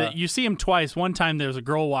 you see him twice. One time there's a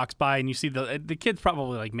girl walks by, and you see the kid's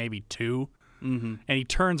probably like maybe 2. And he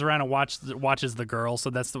turns around and watches the girl. So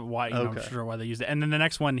that's why, I'm sure why they used it. And then the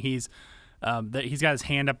next one, he's got his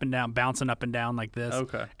hand up and down, bouncing up and down like this.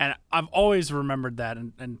 Okay. And I've always remembered that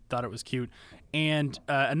and thought it was cute. And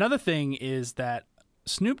another thing is that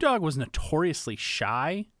Snoop Dogg was notoriously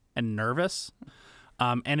shy and nervous.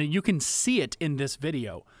 And you can see it in this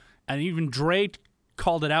video. And even Dre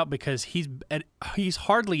called it out because he's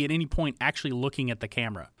hardly at any point actually looking at the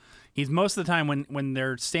camera. He's most of the time when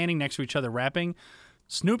they're standing next to each other rapping,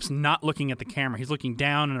 Snoop's not looking at the camera. He's looking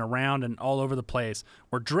down and around and all over the place,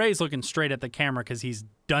 where Dre's looking straight at the camera because he's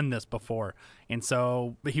done this before. And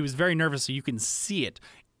so he was very nervous, so you can see it.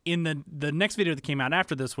 In the next video that came out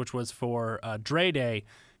after this, which was for Dre Day,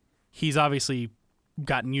 he's obviously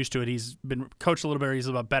gotten used to it. He's been coached a little bit. He's a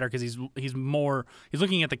little bit better because he's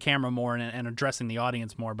looking at the camera more and addressing the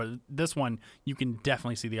audience more. But this one, you can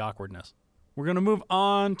definitely see the awkwardness. We're going to move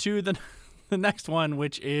on to the next one,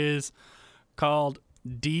 which is called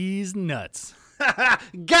D's Nuts.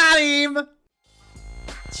 Got him!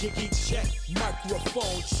 Chicky check,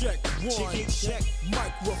 Microphone check 1. chicky check,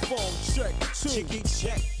 Microphone check 2. chicky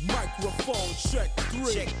check. Microphone check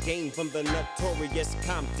 3. Check game from the notorious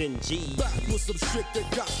Compton G. Back with some shit that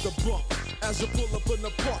got the bump. As you pull up in the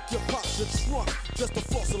park, you pop your trunk. Just a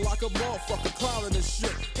flossing like a motherfucker, clowning and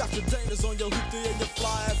shit. Got your Danas on your hoopty and your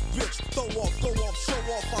fly ass bitch. Throw off, show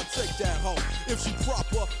off, I'll take that hoe. If she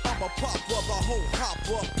proper, I'm a popper, the whole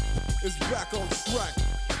hopper is back on track.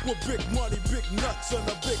 With big money, big nuts, and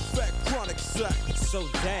a big fat chronic sack. So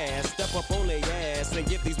dash, step up on their ass and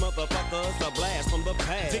give these motherfuckers a blast from the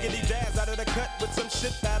past. Diggity dash out of the cut with some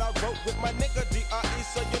shit that I wrote with my nigga D.R.E.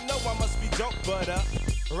 So you know I must be dope, but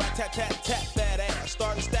rat tat tat tat that ass.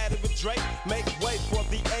 Starting static with Drake, make way for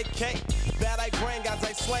the AK that I bring as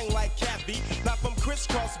I slang like Cappy. Not from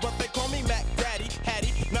crisscross, but they call me Mac Daddy.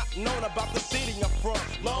 Hattie, not known about the city I'm from.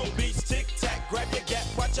 Long Beach, tic tac, grab your gap,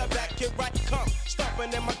 watch your back, here I come.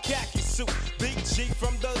 Stomping in my khaki suit, Big G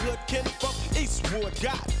from the hood, kin from Eastwood.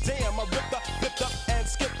 Goddamn, I ripped up, flipped up, and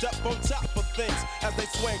skipped up on top of things as they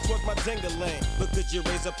swing towards my ding-a-ling. But could you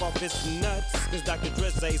raise up off his nuts? Cause Dr.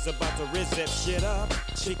 Drizzy's about to rizz that shit up.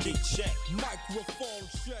 Chicky check. Microphone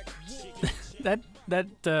check 1.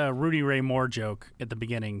 That Rudy Ray Moore joke at the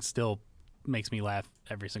beginning still makes me laugh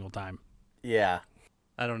every single time. Yeah.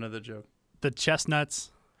 I don't know the joke. The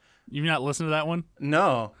chestnuts. You've not listened to that one?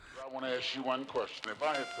 No. I want to ask you one question. If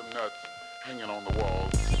I had some nuts hanging on the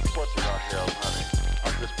walls, what would I have, honey?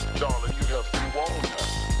 I'm just, darling, you have some walnuts.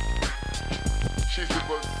 She said,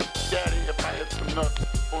 well, Daddy, if I had some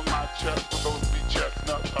nuts on my chest, would those be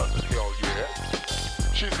chestnuts? I said, hell yeah.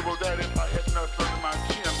 She said, well, Daddy, if I had nuts under my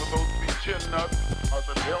chin, would those be chin nuts? I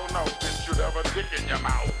said, hell no, bitch, you'd have a dick in your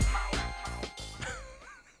mouth.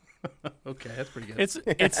 Okay, that's pretty good.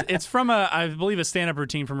 It's from I believe a stand-up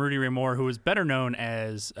routine from Rudy Ray Moore, who is better known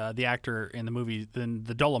as the actor in the movie than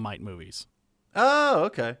the Dolomite movies. Oh,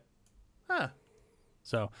 okay. Huh.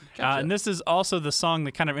 So, Gotcha. and this is also the song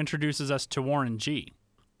that kind of introduces us to Warren G,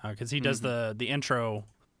 because he does the intro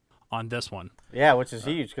on this one. Yeah, which is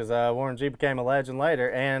huge because Warren G became a legend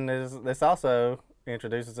later, and this also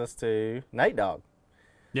introduces us to Nate Dogg,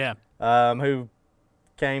 Yeah, who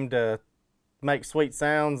came to make sweet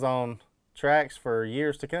sounds on tracks for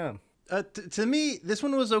years to come. To me, this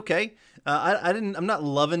one was okay. I'm not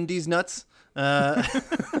loving these nuts.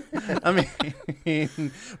 I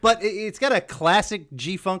mean, but it's got a classic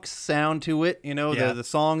G-Funk sound to it. You know, Yeah. the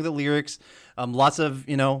song, the lyrics, lots of,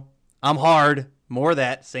 I'm hard, more of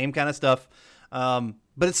that, same kind of stuff.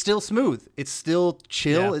 But it's still smooth. It's still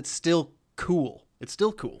chill. Yeah. It's still cool. It's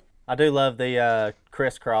still cool. I do love the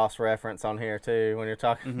crisscross reference on here too. When you're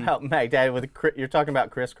talking about Mac Daddy you're talking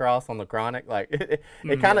about crisscross on the Chronic, like it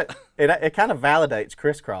kind of validates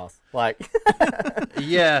crisscross, like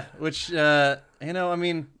Yeah, which I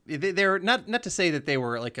mean, they're not to say that they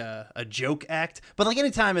were like a joke act, but like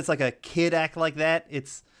anytime it's like a kid act like that,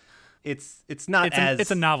 it's not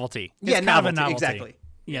it's a novelty. It's Yeah, kind of a novelty, novelty. exactly.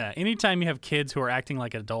 Yeah, anytime you have kids who are acting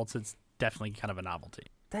like adults, it's definitely kind of a novelty.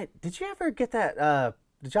 Did you ever get that?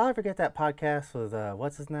 Did y'all ever get that podcast with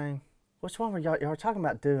what's his name? Which one were y'all were talking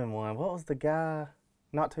about doing one? What was the guy?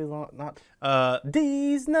 Not too long.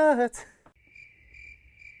 D's Nuts.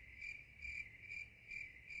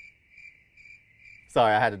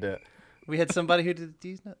 Sorry, I had to do it. We had somebody who did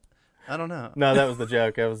these nuts. I don't know. No, that was the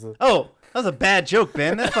joke. That was. Oh, that was a bad joke,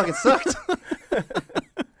 Ben. That fucking sucked.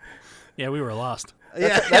 Yeah, we were lost.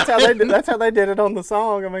 That's how they did. That's how they did it on the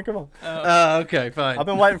song. I mean, come on. Okay, fine. I've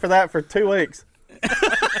been waiting for that for 2 weeks,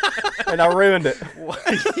 and I ruined it.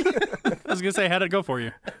 I was gonna say, how'd it go for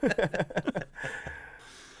you?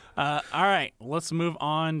 All right, let's move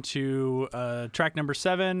on to track number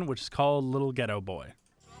 7, which is called "Little Ghetto Boy."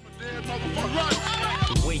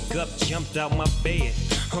 Wake up, jumped out my bed.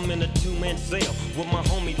 I'm in a 2-man cell with my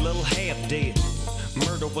homie Lil Half Dead.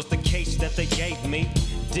 Murder was the case that they gave me.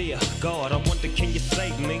 Dear God, I wonder, can you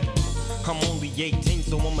save me? I'm only 18,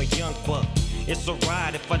 so I'm a young buck. It's a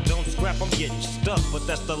ride if I don't scrap, I'm getting stuck. But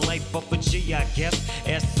that's the life of a G, I guess.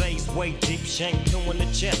 Essays way deep, shame 2 in the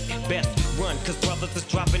chest. Best run, cause brothers is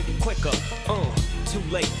dropping quicker. Too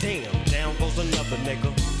late, damn, down goes another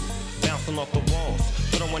nigga. busting off the walls,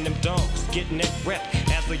 throwing them dogs, getting that rep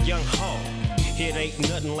as a young hog. It ain't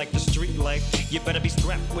nothing like the street life. You better be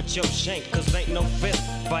strapped with your shank, cause ain't no fist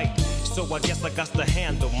fight. So I guess I got to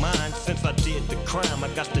handle mine. Since I did the crime, I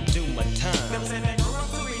got to do my time.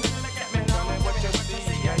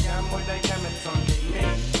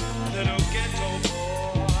 Little ghetto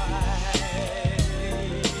boy,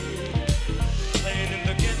 playing in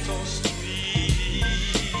the ghetto street.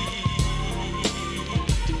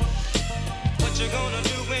 What you gonna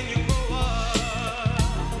do when you grow up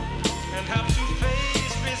and have to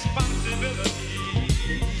face responsibility?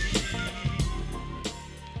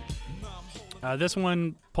 This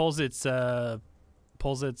one pulls its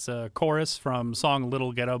chorus from song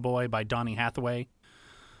 "Little Ghetto Boy" by Donny Hathaway,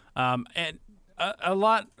 and a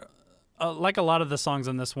lot like a lot of the songs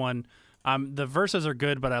on this one. The verses are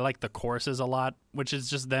good, but I like the choruses a lot, which is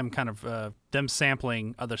just them kind of them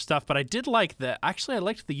sampling other stuff. But I did like I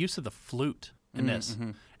liked the use of the flute in this,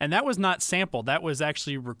 and that was not sampled. That was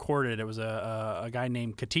actually recorded. It was a guy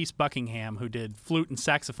named Catisse Buckingham who did flute and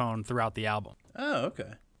saxophone throughout the album. Oh,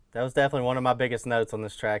 okay. That was definitely one of my biggest notes on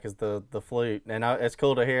this track is the flute, and it's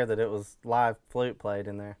cool to hear that it was live flute played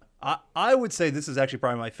in there. I would say this is actually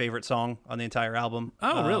probably my favorite song on the entire album.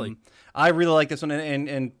 Oh, really? I really like this one,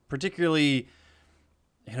 and particularly,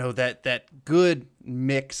 that good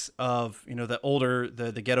mix of, the older,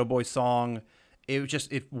 the Ghetto Boy song.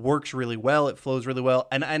 It works really well. It flows really well.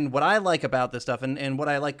 And what I like about this stuff, and what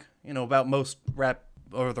I like, about most rap,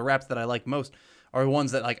 or the raps that I like most, are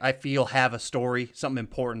ones that, like, I feel have a story, something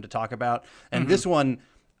important to talk about. And this one,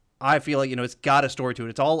 I feel like, it's got a story to it.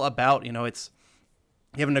 It's all about, it's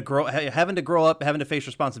having to grow up, having to face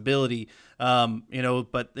responsibility,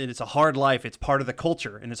 but it's a hard life. It's part of the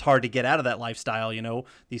culture, and it's hard to get out of that lifestyle,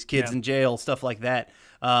 these kids in jail, stuff like that.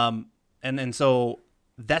 And so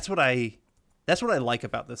that's what I like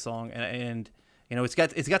about this song. And it's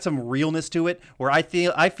got some realness to it, where I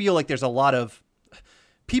feel like there's a lot of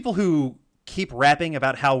people who keep rapping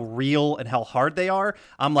about how real and how hard they are.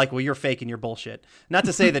 I'm like, well, you're faking your bullshit. Not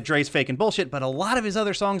to say that Dre's faking bullshit, but a lot of his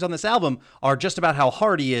other songs on this album are just about how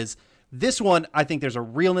hard he is. This one, I think there's a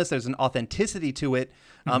realness, there's an authenticity to it,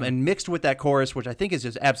 and mixed with that chorus, which I think is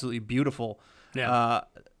just absolutely beautiful. Yeah.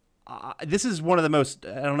 This is one of the most,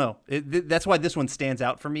 I don't know, that's why this one stands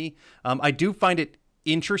out for me. I do find it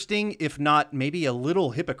interesting, if not maybe a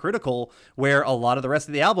little hypocritical, where a lot of the rest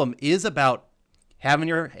of the album is about having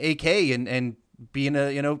your AK and being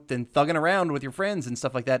and thugging around with your friends and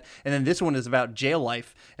stuff like that. And then this one is about jail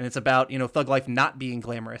life, and it's about, thug life not being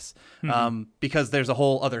glamorous. Because there's a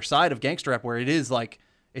whole other side of gangster rap where it is like,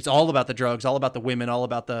 it's all about the drugs, all about the women, all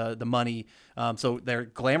about the money. So they're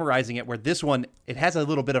glamorizing it, where this one, it has a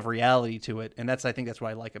little bit of reality to it. And I think that's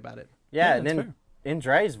what I like about it. Yeah, and then in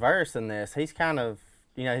Dre's verse in this, he's kind of,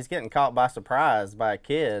 he's getting caught by surprise by a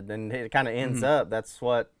kid, and it kind of ends up, that's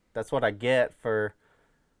what I get for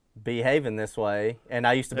behaving this way. And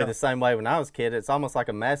I used to be the same way when I was a kid. It's almost like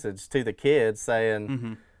a message to the kids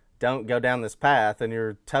saying, don't go down this path. And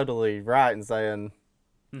you're totally right in saying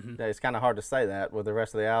that it's kind of hard to say that with the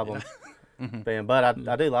rest of the album being. But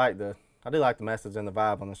I do like the message and the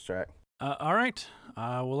vibe on this track. All right.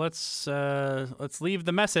 Well, let's leave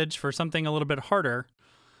the message for something a little bit harder,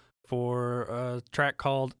 for a track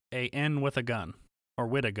called "A N with a Gun," or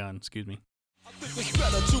 "With a Gun," excuse me. I think it's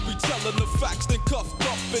better to be telling the facts than cuffed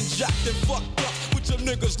up and jacked and fucked up with your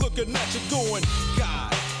niggas looking at you going,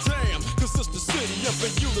 God damn, cause it's the city, and for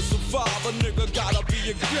you to survive, a nigga gotta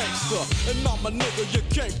be a gangster. And I'm a nigga you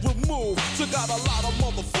can't remove. So got a lot of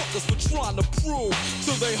motherfuckers for trying to prove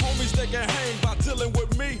to they homies they can hang by dealing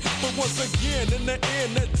with me. But once again, in the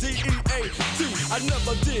end, that D-E-A-D, I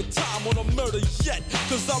never did time on a murder yet,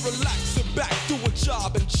 cause I relax and back, do a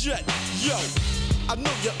job and jet. Yo, I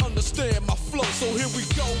know you understand my flow, so here we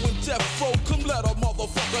go in death row. Come let a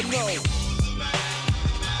motherfucker know. A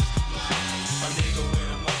nigga with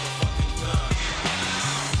a motherfucking gun.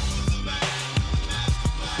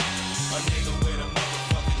 A nigga with a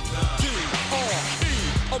motherfucking gun. D-R-E,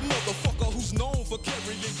 a motherfucker who's known for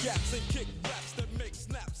carrying gaps and kick raps that make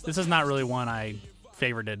snaps. This is not really one I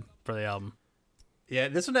favorited for the album. Yeah,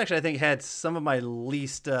 this one actually I think had some of my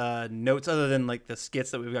least notes, other than like the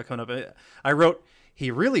skits that we've got coming up. I wrote, he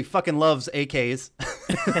really fucking loves AKs.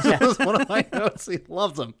 That was one of my notes. He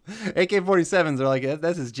loves them. AK-47s are like,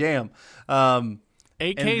 that's his jam.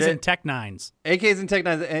 AKs and Tech 9s. AKs and Tech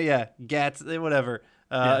 9s, yeah, GATs, whatever.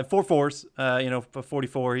 4.4s,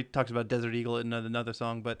 44. He talks about Desert Eagle in another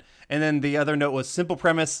song. And then the other note was simple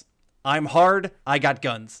premise, I'm hard, I got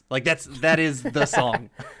guns. Like that is the song.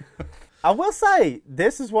 I will say,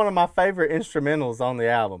 this is one of my favorite instrumentals on the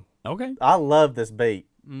album. Okay. I love this beat.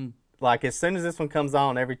 like as soon as this one comes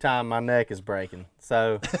on, every time my neck is breaking.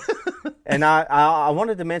 So, and I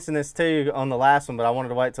wanted to mention this too on the last one, but I wanted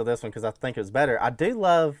to wait till this one because I think it was better. I do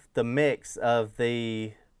love the mix of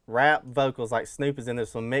the rap vocals, like Snoop is in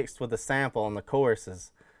this one, mixed with the sample and the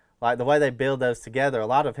choruses. Like the way they build those together, a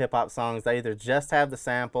lot of hip-hop songs, they either just have the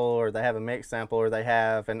sample or they have a mixed sample or they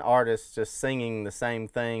have an artist just singing the same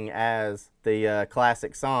thing as the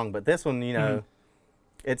classic song. But this one, you know,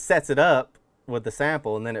 it sets it up with the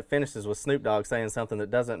sample and then it finishes with Snoop Dogg saying something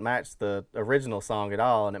that doesn't match the original song at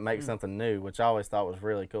all, and it makes something new, which I always thought was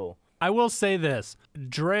really cool. I will say this.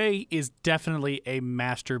 Dre is definitely a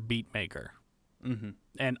master beat maker.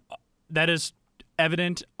 And that is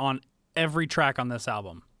evident on every track on this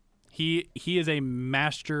album. He is a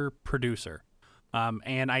master producer,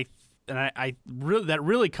 and I really, that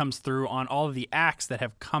really comes through on all of the acts that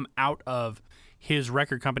have come out of his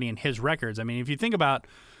record company and his records. I mean, if you think about,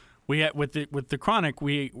 with the Chronic,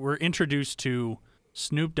 we were introduced to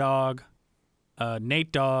Snoop Dogg,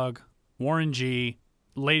 Nate Dogg, Warren G,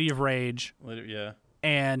 Lady of Rage,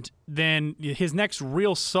 and then his next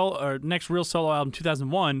real solo album,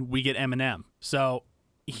 2001, we get Eminem. So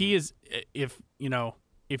he is,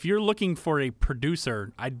 if you're looking for a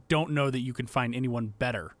producer, I don't know that you can find anyone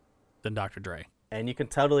better than Dr. Dre. And you can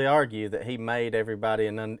totally argue that he made everybody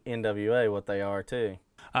in NWA what they are, too.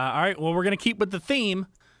 All right, well, we're going to keep with the theme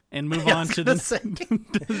and move on to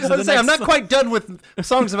the I'm not quite done with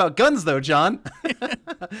songs about guns, though, John.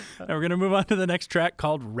 We're going to move on to the next track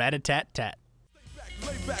called Rat-a-tat-tat.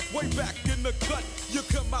 Lay back, way back in the cut. You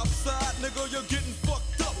come outside, nigga, you're getting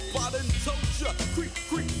fucked up. I done told ya, creep,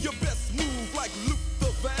 your best move like Luther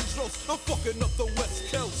Vandross. I'm fucking up the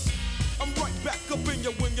West Coast. I'm right back up in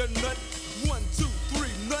your wing and nut. 1, 2, 3,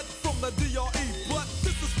 nut from the DRE. But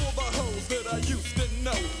this is for the hoes that I used to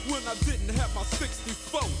know when I didn't have my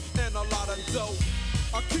 64 and a lot of dough.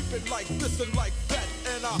 I keep it like this and like that,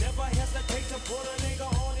 and I never hesitate to put a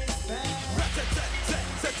nigga on his back.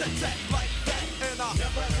 Rat-tat-tat-tat-tat-tat like that, and I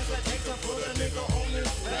never hesitate to put a nigga on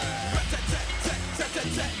his back.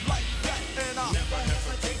 Rat-tat-tat-tat-tat-tat like that, and I never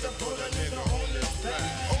hesitate to put a nigga on his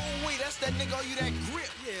back. Oh wait, that's that nigga, you that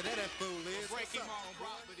grip. Yeah, that fool is. Break him on, bro.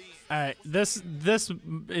 All right, this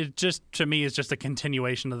it just, to me, is just a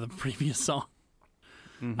continuation of the previous song.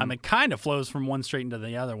 It kind of flows from one straight into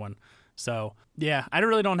the other one. So, yeah, I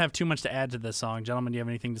really don't have too much to add to this song. Gentlemen, do you have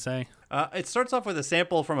anything to say? It starts off with a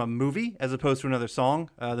sample from a movie as opposed to another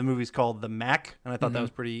song. The movie's called The Mac, and I thought that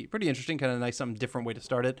was pretty interesting, kind of nice, something different way to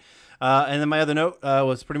start it. And then my other note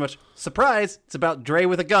was pretty much, surprise, it's about Dre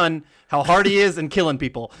with a gun, how hard he is and killing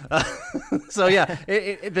people. So, yeah,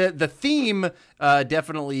 the theme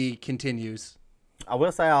definitely continues. I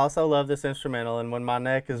will say I also love this instrumental, and when my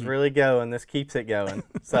neck is really going, this keeps it going.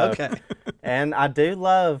 So, Okay. And I do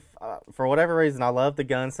love, for whatever reason, I love the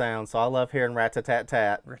gun sound, so I love hearing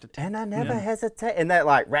rat-tat-tat-tat. And I never hesitate. And that,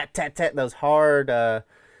 like, rat-tat-tat, those hard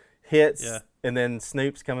hits, and then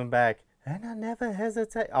Snoop's coming back. And I never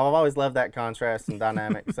hesitate. I've always loved that contrast and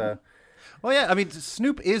dynamic, so... Well, yeah, I mean,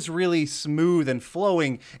 Snoop is really smooth and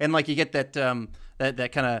flowing, and, like, you get that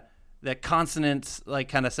that kind of... that consonant, like,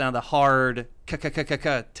 kind of sound, the hard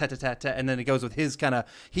ta-ta-ta-ta-ta, and then it goes with his kind of,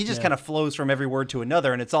 he just kind of flows from every word to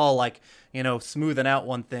another, and it's all like, smoothing out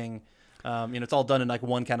one thing. It's all done in like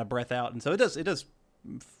one kind of breath out, and so it does,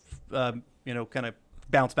 kind of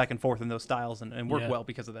bounce back and forth in those styles and work well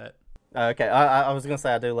because of that. Okay, I was gonna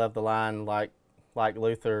say I do love the line like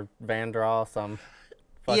Luther Vandross. I'm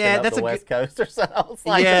fucking up that's the West Coast or something.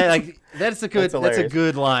 Like, that's a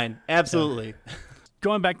good line. Absolutely.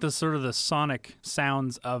 Going back to sort of the sonic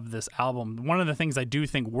sounds of this album, one of the things I do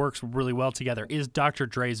think works really well together is Dr.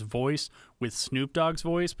 Dre's voice with Snoop Dogg's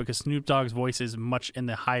voice, because Snoop Dogg's voice is much in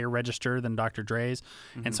the higher register than Dr. Dre's.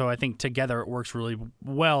 And so I think together it works really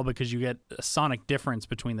well because you get a sonic difference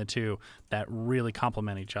between the two that really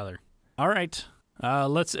complement each other. All right.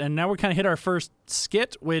 And now we're kind of hit our first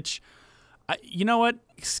skit, which, you know what?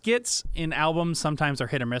 Skits in albums sometimes are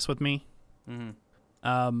hit or miss with me.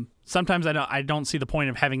 Sometimes I don't see the point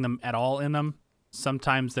of having them at all in them.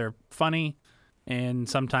 Sometimes they're funny, and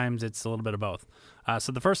sometimes it's a little bit of both.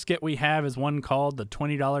 So the first skit we have is one called the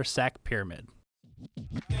 $20 Sack Pyramid.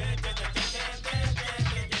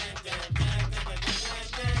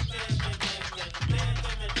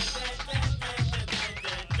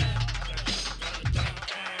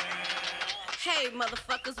 Hey,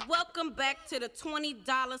 motherfuckers, welcome back to the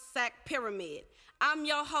 $20 Sack Pyramid. I'm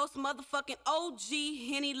your host, motherfucking OG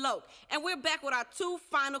Henny Loke, and we're back with our two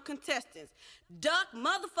final contestants, Duck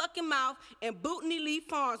motherfucking Mouth and Bootney Lee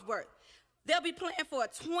Farnsworth. They'll be playing for a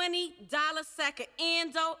 $20 sack of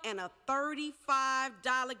Endo and a $35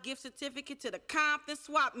 gift certificate to the Compton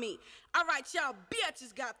Swap Meet. All right, y'all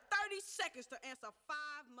bitches got 30 seconds to answer 5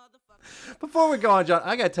 motherfuckers. Before we go on, John,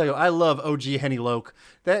 I gotta tell you, I love OG Henny Loke.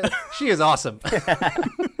 That she is awesome.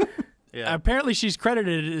 Yeah. Apparently, she's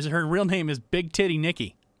credited as her real name is Big Titty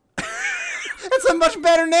Nikki. That's a much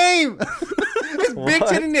better name. It's Big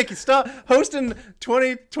Titty Nikki. Stop hosting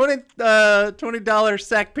 $20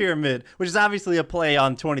 sack pyramid, which is obviously a play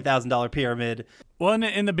on $20,000 pyramid. Well,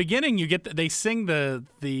 in the beginning, you get they sing the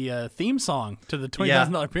theme song to the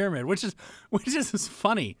 $20,000 pyramid, which is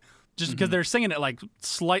funny, just because they're singing it like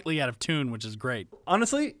slightly out of tune, which is great.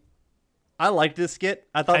 Honestly, I liked this skit.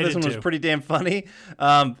 I thought this one was pretty damn funny.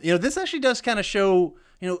 This actually does kind of show,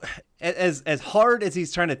 as hard as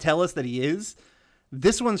he's trying to tell us that he is,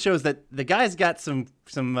 this one shows that the guy's got some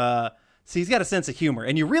he's got a sense of humor.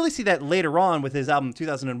 And you really see that later on with his album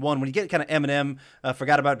 2001 when you get kind of Eminem,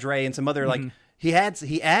 Forgot About Dre, and some other like he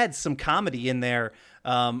adds some comedy in there,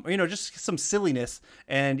 just some silliness.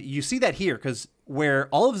 And you see that here because where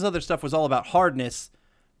all of his other stuff was all about hardness,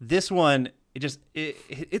 this one it's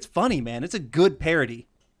funny, man. It's a good parody.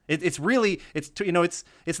 It's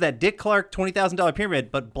that Dick Clark $20,000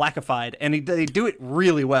 pyramid, but blackified, and they do it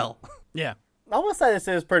really well. Yeah. I will say this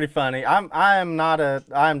is pretty funny. I'm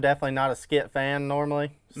definitely not a skit fan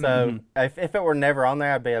normally. So if it were never on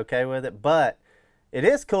there, I'd be okay with it. But it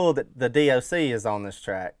is cool that the DOC is on this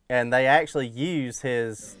track, and they actually use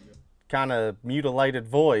his kind of mutilated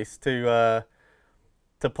voice to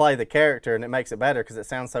play the character, and it makes it better because it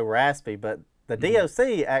sounds so raspy. But the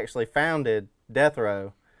DOC actually founded Death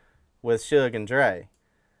Row with Suge and Dre.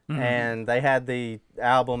 And they had the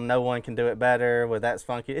album No One Can Do It Better with That's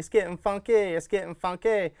Funky. It's getting funky.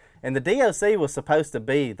 And the DOC was supposed to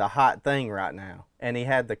be the hot thing right now. And he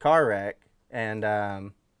had the car wreck and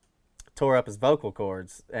tore up his vocal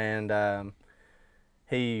cords. And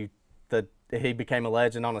he became a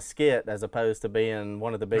legend on a skit as opposed to being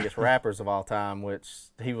one of the biggest rappers of all time, which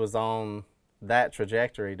he was on that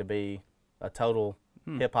trajectory to be a total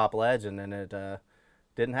hip-hop legend. And it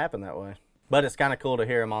didn't happen that way. But it's kind of cool to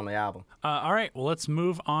hear him on the album. All right, well, let's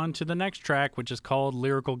move on to the next track, which is called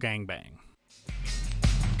Lyrical Gangbang.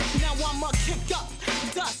 Now I'ma kick up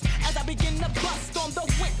dust as I begin to bust on the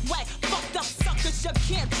wick whack. Fucked up suckers you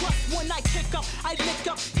can't trust. When I kick up, I lick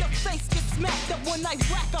up. Your face gets smacked up when I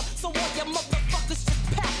rack up. So all your motherfuckers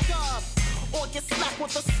just pack up. Or get slapped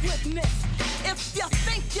with a swiftness. If you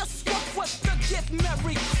think you're swift with the gift,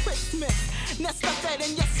 Merry Christmas. Now stuff that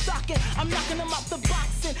in your stocking. I'm knocking them out the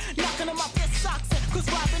boxing, knocking them out their socks. Cause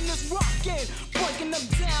Robin is rocking, breaking them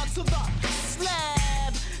down to the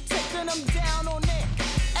slab, taking them down on their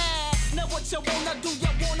ass. Now what you wanna do,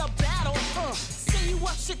 you wanna battle? See you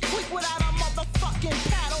up shit quick without a motherfucking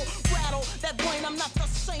paddle. Rattle that brain, I'm not the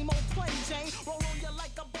same old plain Jane. Roll on you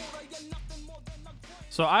like a boulder, you're nothing more than a grain.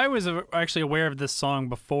 So I was actually aware of this song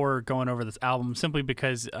before going over this album, simply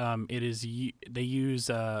because they use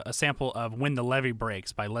a sample of "When the Levee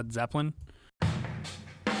Breaks" by Led Zeppelin.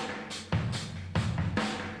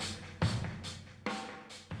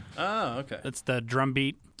 Oh, okay. That's the drum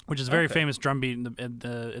beat, which is a very famous drum beat at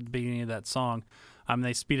the beginning of that song.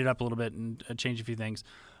 They speed it up a little bit and change a few things.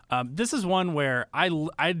 This is one where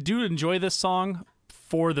I do enjoy this song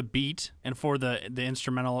for the beat and for the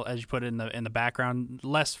instrumental, as you put it in the background.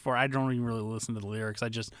 Less for, I don't even really listen to the lyrics. I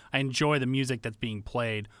enjoy the music that's being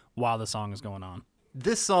played while the song is going on.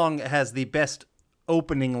 This song has the best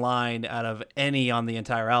opening line out of any on the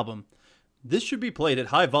entire album. This should be played at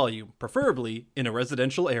high volume, preferably in a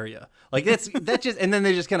residential area. Like that just, and then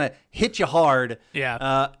they just kind of hit you hard.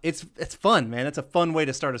 Yeah. It's fun, man. It's a fun way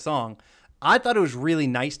to start a song. I thought it was really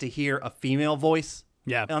nice to hear a female voice.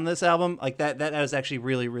 Yeah. On this album, like that was actually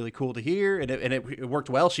really, really cool to hear, and it worked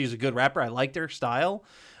well. She's a good rapper. I liked her style.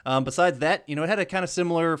 Besides that, it had a kind of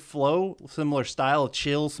similar flow, similar style,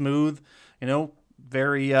 chill, smooth,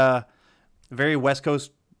 very West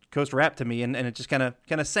Coast rap to me, and it just kind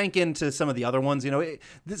of sank into some of the other ones.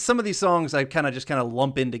 Some of these songs I kind of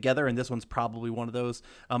lump in together, and this one's probably one of those.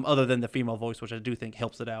 Other than the female voice, which I do think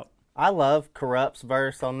helps it out. I love Corrupt's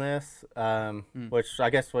verse on this, which I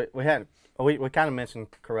guess we had. We kind of mentioned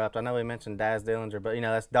Corrupt. I know we mentioned Daz Dillinger, but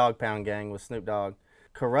that's Dog Pound Gang with Snoop Dogg.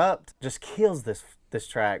 Corrupt just kills this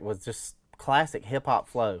track with just classic hip hop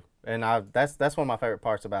flow, and that's one of my favorite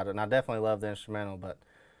parts about it. And I definitely love the instrumental, but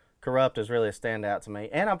Corrupt is really a standout to me.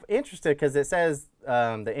 And I'm interested because it says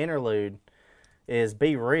the interlude is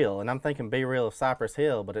Be Real, and I'm thinking Be Real of Cypress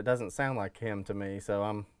Hill, but it doesn't sound like him to me.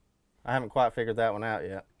 So I haven't quite figured that one out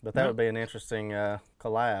yet. But that would be an interesting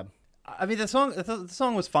collab. I mean, the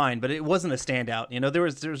song was fine, but it wasn't a standout. You know, there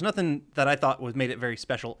was nothing that I thought made it very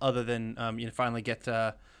special, other than finally get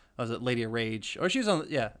was it Lady of Rage, or she was on?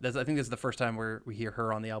 Yeah, I think this is the first time where we hear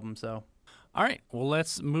her on the album. So, all right, well,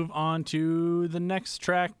 let's move on to the next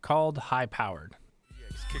track called "High Powered."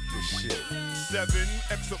 Kick this shit. 7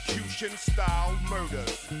 execution style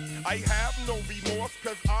murders. I have no remorse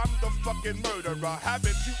cause I'm the fucking murderer.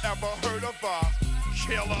 Haven't you ever heard of a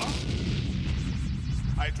killer?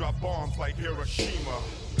 I drop bombs like Hiroshima.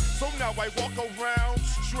 So now I walk around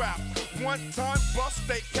strapped. One time bust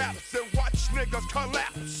they caps and watch niggas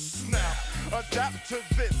collapse. Snap, adapt to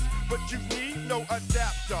this, but you need no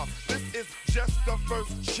adapter. This is just the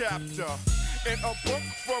first chapter in a book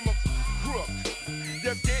from a crook.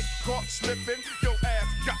 You get caught slipping, your ass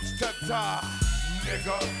gots to die.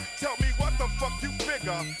 Nigga, tell me what the fuck you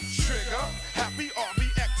figure. Trigger, happy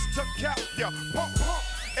RBX to cap ya. Pump, pump,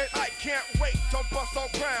 and I can't wait to bust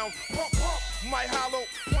around. Pump, pump, my hollow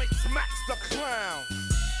point smacks the clown.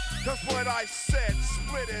 Cause what I said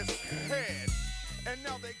split his head. And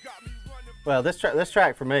now they got me running. Well, this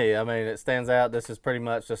track for me, I mean, it stands out. This is pretty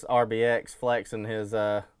much just RBX flexing his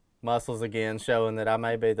muscles again, showing that I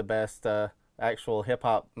may be the best actual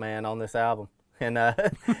hip-hop man on this album. And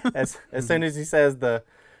as soon as he says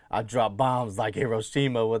I drop bombs like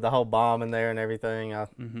Hiroshima with the whole bomb in there and everything, I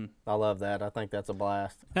love that. I think that's a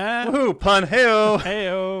blast. Woohoo, pun, hey-o.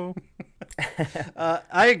 Hey-o.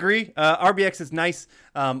 I agree. RBX is nice.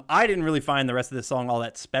 I didn't really find the rest of this song all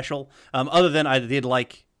that special, other than I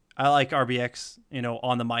like RBX,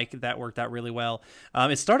 on the mic. That worked out really well.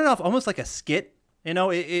 It started off almost like a skit.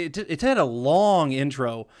 It had a long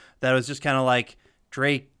intro that was just kind of like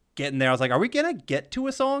Drake getting there. I was like, are we gonna get to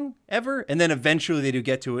a song ever? And then eventually they do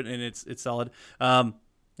get to it, and it's solid.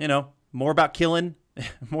 More about killing,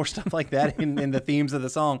 more stuff like that in the themes of the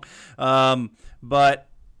song. But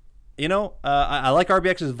I like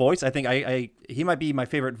RBX's voice. I think he might be my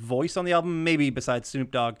favorite voice on the album, maybe besides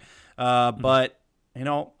Snoop Dogg. But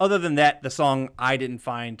other than that, the song I didn't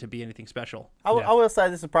find to be anything special. I will say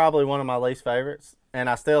this is probably one of my least favorites, and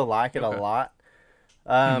I still like it a lot.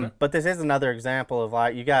 But this is another example of,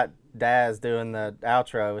 like, you got Daz doing the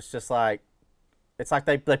outro. It's just like,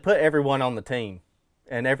 they put everyone on the team,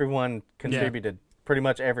 and everyone contributed pretty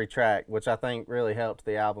much every track, which I think really helped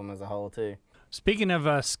the album as a whole too. Speaking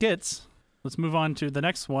of skits, let's move on to the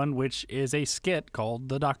next one, which is a skit called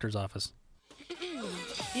The Doctor's Office.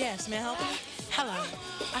 Yes, may I help you? Hello.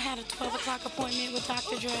 I had a 12 o'clock appointment with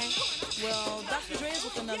Dr. Dre. Well, Dr. Dre is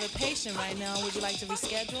with another patient right now. Would you like to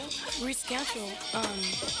reschedule? Reschedule?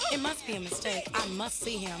 It must be a mistake. I must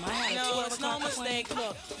see him. I had a 12 o'clock appointment. No, it's no mistake.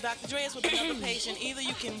 Look, Dr. Dre is with another patient. Either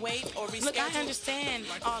you can wait or reschedule. Look, I understand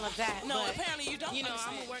all of that. No, but apparently you don't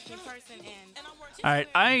understand. I'm a working person and I'm working. All right,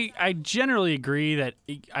 I generally agree that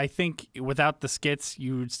I think without the skits,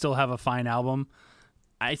 you would still have a fine album.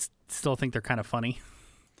 I still think they're kind of funny.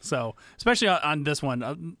 So, especially on this one,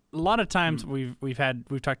 a lot of times we've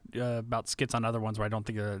talked about skits on other ones where I don't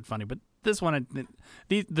think they're funny, but this one,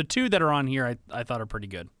 the two that are on here, I thought are pretty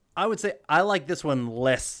good. I would say I like this one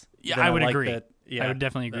less. Yeah, I would agree. I would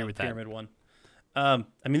definitely agree with that. Pyramid one. I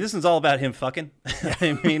mean, this one's all about him fucking.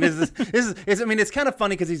 I mean, it's kind of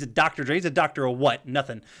funny because he's a Dr. Dre. He's a doctor of what?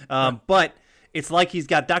 Nothing. But it's like he's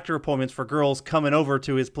got doctor appointments for girls coming over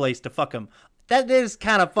to his place to fuck him. That is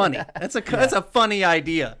kind of funny. That's a funny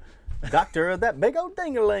idea. Doctor of that big old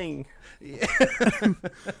ding-a-ling.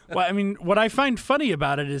 Well, I mean, what I find funny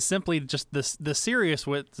about it is simply just the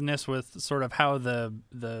seriousness with sort of how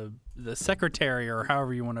the secretary, or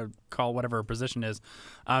however you want to call whatever her position is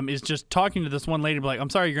just talking to this one lady, like, I'm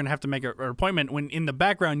sorry, you're going to have to make an appointment, when in the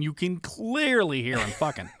background you can clearly hear him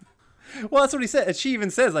fucking. Well, that's what he said. She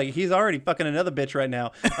even says, like, he's already fucking another bitch right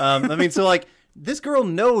now. I mean, so, like, this girl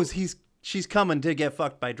knows she's coming to get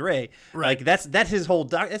fucked by Dre. Right. Like that's his whole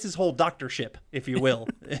doctorship, if you will.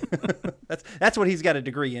 that's what he's got a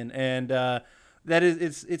degree in, and that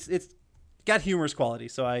is it's got humorous quality.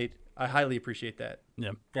 So I highly appreciate that.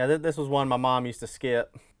 Yeah. Yeah. This was one my mom used to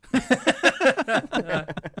skip.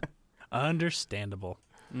 Understandable.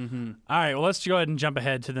 Mm-hmm. All right. Well, let's go ahead and jump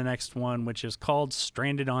ahead to the next one, which is called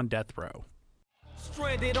 "Stranded on Death Row."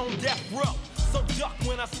 Stranded on death row. So duck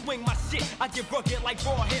when I swing my shit. I get rugged like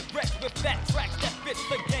raw hit wrecks with fat tracks that fits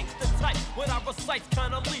the gangster type. When I recite's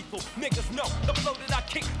kinda lethal. Niggas know the flow that I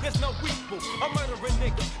kick, there's no equal. I'm murdering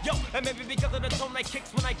niggas, yo, and maybe because of the tone I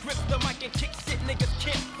kicks when I grip the mic and kick shit niggas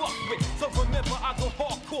can't fuck with. So remember, I go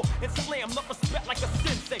hardcore and slam, love respect like a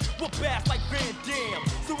sensei. Whoop ass like Van Damme.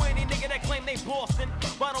 So any nigga that claim they bossin',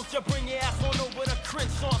 why don't you bring your ass on over to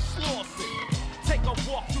Crenshaw Slauson? Take a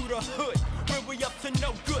walk through the hood, where we up to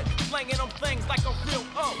no good, slanging them things like a real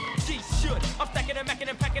OG.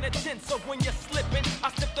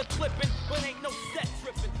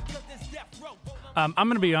 I'm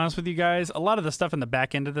going to be honest with you guys. A lot of the stuff in the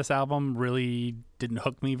back end of this album really didn't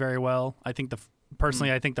hook me very well. I think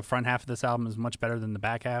personally, I think the front half of this album is much better than the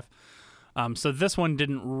back half. So this one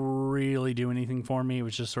didn't really do anything for me. It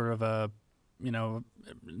was just sort of a,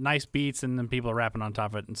 nice beats and then people rapping on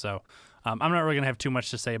top of it. And so I'm not really going to have too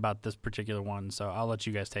much to say about this particular one. So I'll let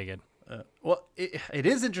you guys take it. Well, it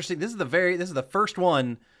is interesting. This is the first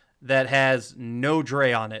one that has no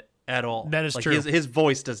Dre on it at all. That is true. His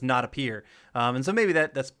voice does not appear, and so maybe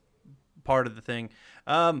that's part of the thing.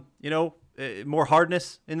 More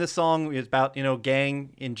hardness in this song. It's about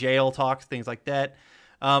gang in jail talks, things like that.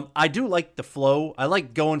 I do like the flow. I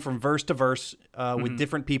like going from verse to verse with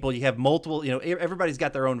different people. You have multiple. Everybody's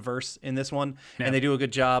got their own verse in this one, and they do a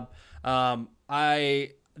good job.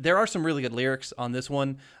 There are some really good lyrics on this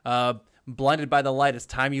one. Blinded by the light, it's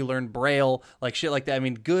time you learn Braille, like shit like that. I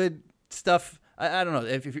mean, good stuff. I don't know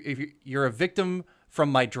if you're a victim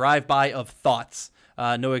from my drive-by of thoughts.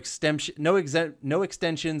 No extensions.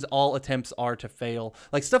 All attempts are to fail.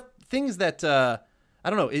 Like things that I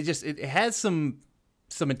don't know. It has some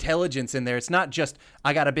intelligence in there. It's not just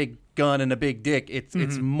I got a big gun and a big dick.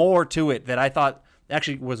 It's more to it that I thought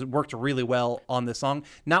actually worked really well on this song.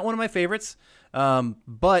 Not one of my favorites,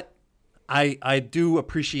 but I do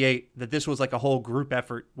appreciate that this was like a whole group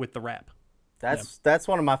effort with the rap. That's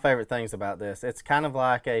one of my favorite things about this. It's kind of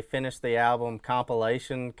like a finish the album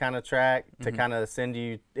compilation kind of track to kind of send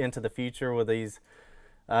you into the future with these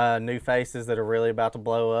new faces that are really about to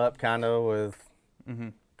blow up, kind of with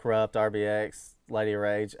Corrupt, RBX, Lady of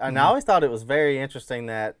Rage. And I always thought it was very interesting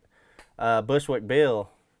that Bushwick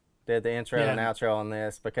Bill did the intro and outro on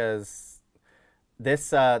this, because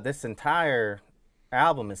this entire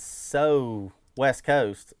album is so West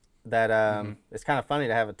Coast that it's kind of funny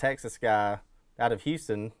to have a Texas guy out of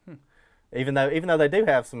Houston. Even though they do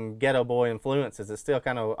have some Ghetto Boy influences, it's still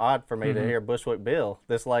kind of odd for me to hear Bushwick Bill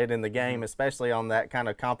this late in the game, especially on that kind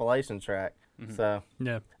of compilation track. So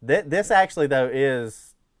this actually though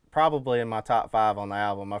is probably in my top 5 on the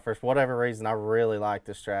album. For whatever reason, I really like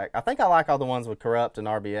this track. I think I like all the ones with Corrupt and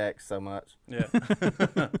RBX so much. Yeah,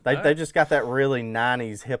 they just got that really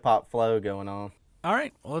 90s hip hop flow going on. All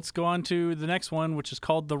right, well, let's go on to the next one, which is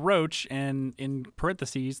called The Roach, and in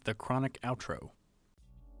parentheses, the Chronic outro.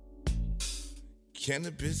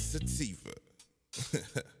 Cannabis sativa.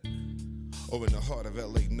 Or in the heart of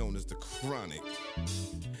LA known as the Chronic.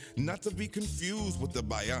 Not to be confused with the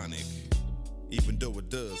Bionic. Even though it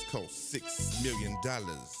does cost $6 million,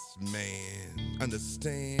 man.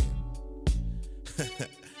 Understand?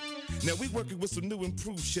 Now we working with some new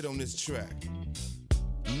improved shit on this track.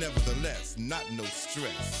 Nevertheless, not no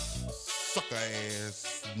stress. Sucker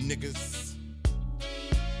ass niggas.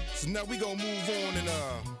 So now we gonna move on and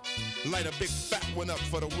light a big fat one up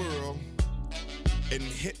for the world. And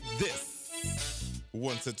hit this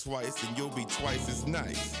once or twice and you'll be twice as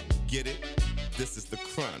nice. Get it? This is the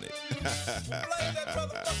Chronic.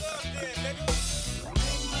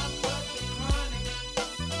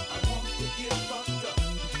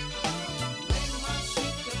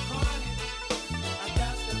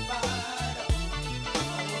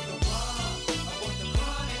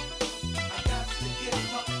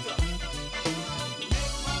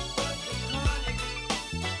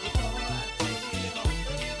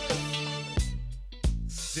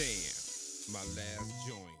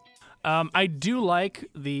 I do like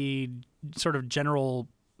the sort of general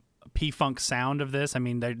P-Funk sound of this. I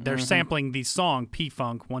mean, they're sampling the song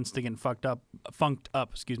P-Funk, Once Again Funked Up,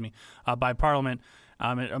 by Parliament,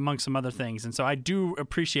 amongst some other things. And so I do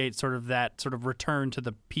appreciate sort of that sort of return to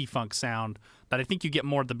the P-Funk sound that I think you get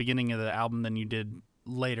more at the beginning of the album than you did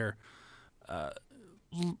later.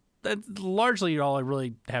 That's largely all I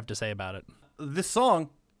really have to say about it. This song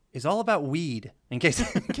is all about weed, in case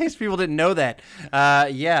people didn't know that.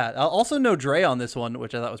 Also no Dre on this one,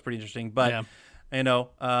 which I thought was pretty interesting. But,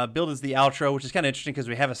 Build is the outro, which is kind of interesting because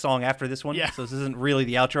we have a song after this one. Yeah. So this isn't really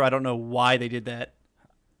the outro. I don't know why they did that.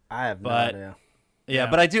 I have no idea. Yeah,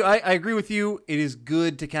 but I agree with you. It is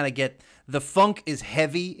good to kind of get, the funk is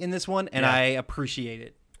heavy in this one, and I appreciate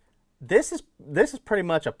it. This is pretty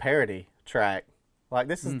much a parody track. Like,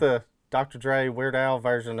 this is the Dr. Dre Weird Al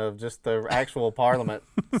version of just the actual Parliament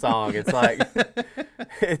song. It's like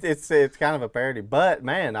it's kind of a parody, but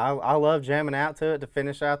man, I love jamming out to it to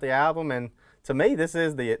finish out the album, and to me this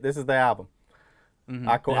is the album.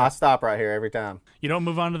 I stop right here every time. You don't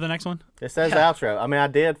move on to the next one? It says outro. I mean, I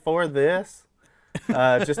did for this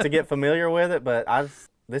just to get familiar with it, but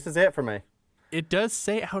this is it for me. It does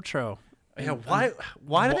say outro. Yeah,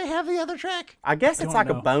 why do they have the other track? I guess it's like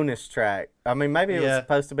a bonus track. I mean, maybe it was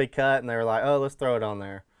supposed to be cut, and they were like, "Oh, let's throw it on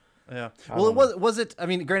there." Yeah. Well, was it? I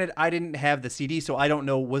mean, granted, I didn't have the CD, so I don't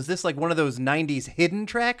know. Was this like one of those '90s hidden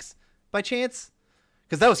tracks by chance?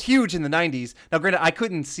 Because that was huge in the '90s. Now, granted, I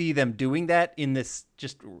couldn't see them doing that in this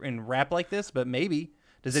just in rap like this, but maybe.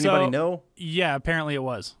 Does anybody know? Yeah, apparently it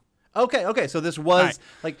was. Okay. So this was right.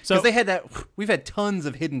 like because they had that. We've had tons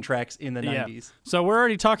of hidden tracks in the Yeah. '90s. So we're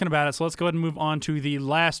already talking about it. So let's go ahead and move on to the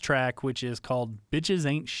last track, which is called "Bitches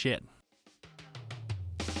Ain't Shit."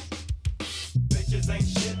 Bitches ain't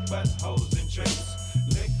shit but hoes and tricks.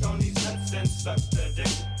 Lick on these nuts and suck the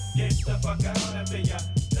dick. Get the fuck out after ya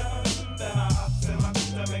done. Then I hops in my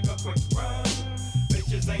bitch to make a quick run.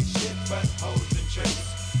 Bitches ain't shit but hoes and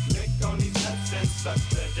tricks. Lick on these nuts and suck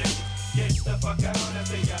the dick. Get the fuck out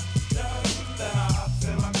after ya done. Then I hops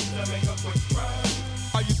in my bitch to make a quick run.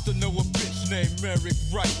 I used to know a bitch named Mary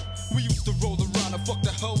Wright. We used to roll around and fuck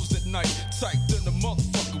the hoes at night. Typed in the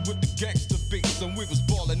motherfucker with the gangster beats. And we was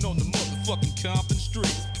ballin' on the motherfucking Compton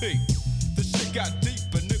streets. P. The shit got deep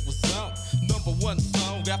and it was on. Number one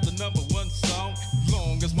song after number one song.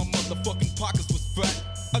 Long as my motherfucking pockets was fat.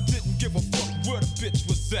 I didn't give a fuck where the bitch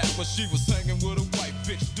was at. But she was hanging with a white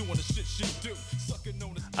bitch doing the shit she do. Sucking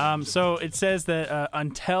on the So it says that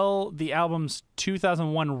until the album's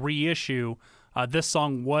 2001 reissue, this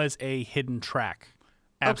song was a hidden track,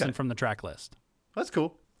 absent from the track list. That's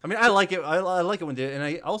cool. I mean, I like it. I like it when they do it, and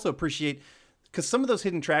I also appreciate because some of those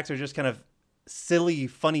hidden tracks are just kind of silly,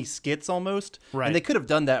 funny skits almost. Right. And they could have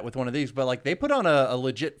done that with one of these, but like they put on a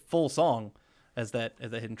legit full song as that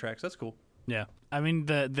hidden track. So that's cool. Yeah, I mean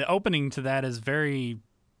the opening to that is very.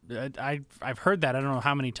 I've heard that. I don't know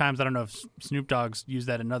how many times. I don't know if Snoop Dogg's used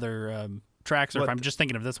that in other tracks, or if I'm just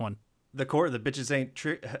thinking of this one. The bitches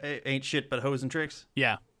ain't shit but hoes and tricks.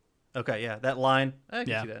 Yeah. Okay. Yeah, that line. I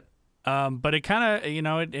can see that. But it kind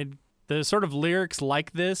of the sort of lyrics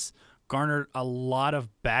like this garnered a lot of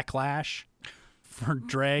backlash for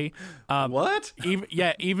Dre. What?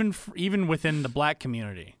 Even within the black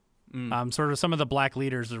community. Sort of some of the black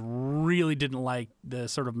leaders really didn't like the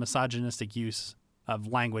sort of misogynistic use of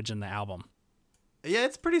language in the album. Yeah,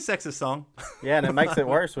 it's a pretty sexist song. Yeah, and it makes it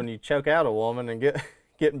worse when you choke out a woman and get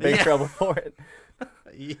in big trouble for it.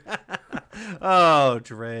 Yeah. Oh,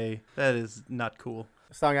 Dre, that is not cool.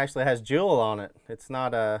 The song actually has Jewel on it. It's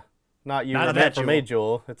not you Not were that meant for me,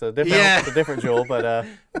 Jewel. It's a different Jewel, but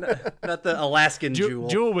not the Alaskan Jewel.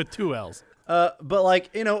 Jewel with 2 L's. But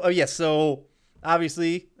like so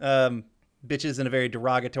obviously, bitches in a very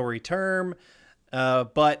derogatory term.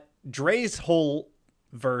 But Dre's whole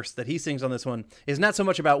verse that he sings on this one is not so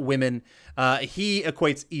much about women. He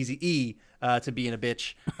equates Eazy-E to being a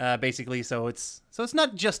bitch, basically. So it's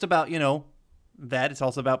not just about that. It's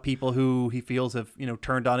also about people who he feels have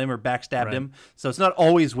turned on him or backstabbed him. So it's not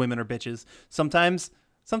always women or bitches. Sometimes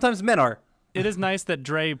men are. It is nice that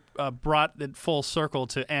Dre brought it full circle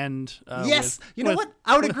to end. Yes, what?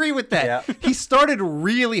 I would agree with that. Yeah. He started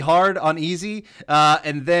really hard on Easy,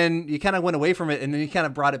 and then you kind of went away from it, and then you kind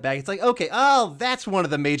of brought it back. It's like, okay, that's one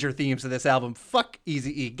of the major themes of this album. Fuck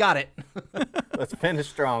Eazy-E. Got it. let's finish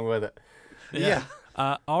strong with it. Yeah.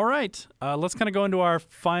 All right. Let's kind of go into our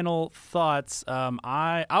final thoughts.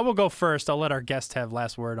 I will go first. I'll let our guest have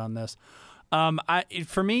last word on this.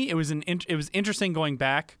 For me, it was interesting going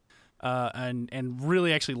back. And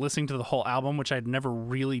really actually listening to the whole album, which I'd never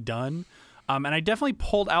really done. And I definitely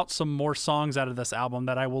pulled out some more songs out of this album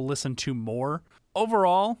that I will listen to more.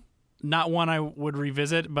 Overall, not one I would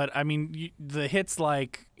revisit, but I mean, the hits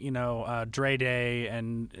like, Dre Day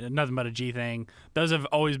and Nothing But a G Thing, those have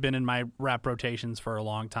always been in my rap rotations for a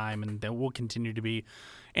long time, and they will continue to be.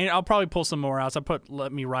 And I'll probably pull some more out. So I put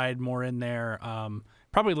Let Me Ride more in there.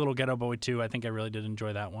 Probably Little Ghetto Boy too. I think I really did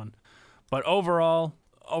enjoy that one. But overall,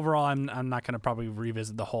 I'm not going to probably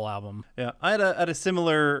revisit the whole album. Yeah, I had a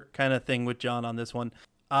similar kind of thing with John on this one.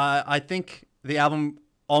 I think the album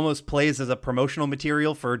almost plays as a promotional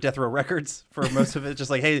material for Death Row Records for most of it. Just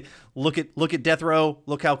like, hey, look at Death Row,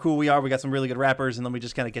 look how cool we are. We got some really good rappers, and then we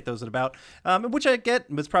just kind of get those about, which I get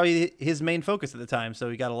was probably his main focus at the time. So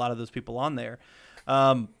he got a lot of those people on there.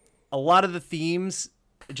 A lot of the themes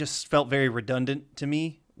just felt very redundant to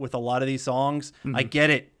me with a lot of these songs. Mm-hmm. I get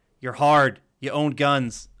it. You're hard. You own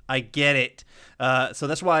guns. I get it. So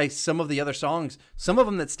that's why some of the other songs, some of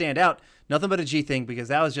them that stand out, Nothing But a G Thing, because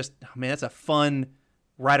that was just, that's a fun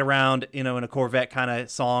ride around, in a Corvette kind of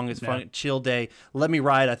song. It's fun, chill day. Let Me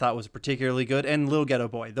Ride, I thought was particularly good, and Little Ghetto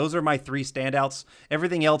Boy. Those are my 3 standouts.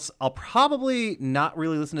 Everything else, I'll probably not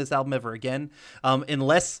really listen to this album ever again,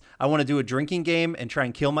 unless I want to do a drinking game and try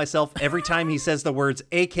and kill myself every time he says the words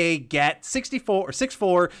AK, Gat, 64 or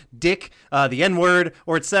 64, Dick, the N-word,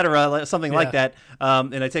 or etc., something like that.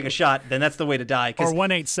 And I take a shot, then that's the way to die. Or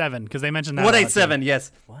 187, because they mentioned that. 187,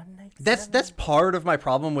 yes. 187. That's part of my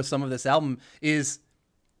problem with some of this album is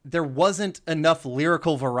there wasn't enough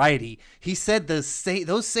lyrical variety. He said those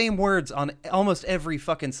same words on almost every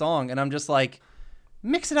fucking song, and I'm just like,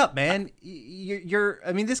 mix it up, man.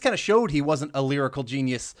 This kind of showed he wasn't a lyrical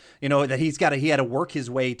genius, that he had to work his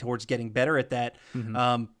way towards getting better at that,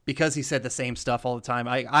 because he said the same stuff all the time.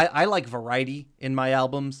 I like variety in my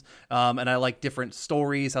albums, and I like different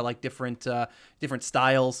stories. I like different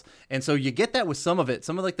styles, and so you get that with some of it.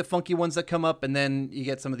 Some of like the funky ones that come up, and then you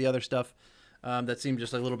get some of the other stuff that seem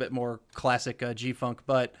just a little bit more classic G-funk.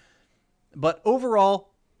 But overall,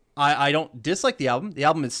 I don't dislike the album. The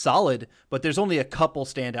album is solid, but there's only a couple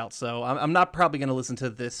standouts. So I'm not probably going to listen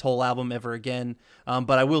to this whole album ever again.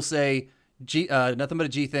 But I will say, Nothing But a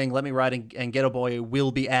G Thing, Let Me Ride, and Ghetto Boy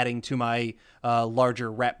will be adding to my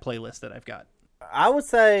larger rap playlist that I've got. I would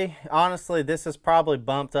say, honestly, this is probably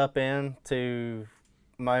bumped up into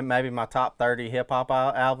maybe my top 30 hip-hop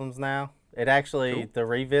albums now. It actually, the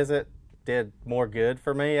revisit did more good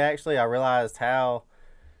for me, actually. I realized how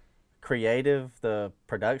creative the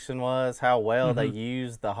production was, how well they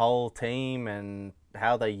used the whole team, and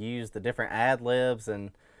how they used the different ad-libs,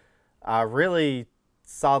 and I really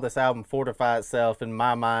saw this album fortify itself in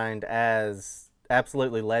my mind as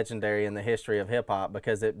absolutely legendary in the history of hip-hop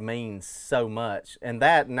because it means so much. And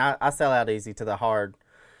I sell out easy to the hard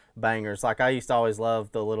bangers. Like, I used to always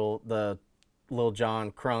love the Lil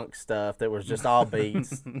Jon Crunk stuff that was just all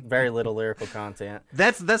beats, very little lyrical content.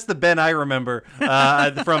 That's the Ben I remember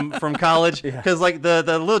from college, because like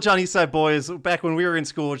the Lil Jon Eastside Boys back when we were in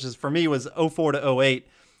school, which is for me was 04 to 08.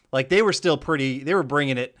 Like, they were still they were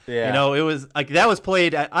bringing it. Yeah. It was like that was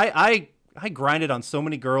played. I grinded on so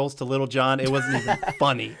many girls to Lil Jon, it wasn't even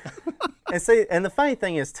funny. And the funny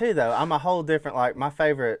thing is too, though, I'm a whole different, like,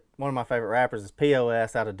 one of my favorite rappers is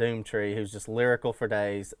POS out of Doomtree, who's just lyrical for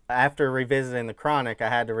days. After revisiting The Chronic, I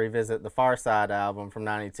had to revisit the Far Side album from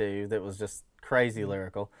 '92 that was just crazy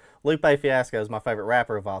lyrical. Lupe Fiasco is my favorite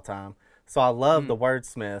rapper of all time. So I love the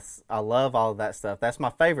wordsmiths. I love all of that stuff. That's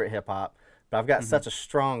my favorite hip hop. But I've got such a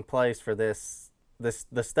strong place for the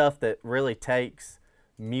stuff that really takes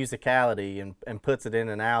musicality and puts it in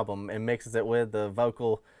an album and mixes it with the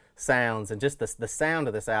vocal sounds, and just the sound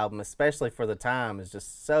of this album, especially for the time, is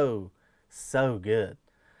just so good.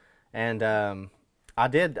 And I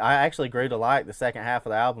actually grew to like the second half of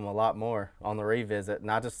the album a lot more on the revisit,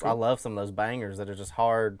 and I love some of those bangers that are just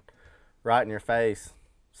hard, right in your face.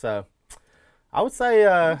 So I would say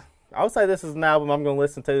this is an album I'm going to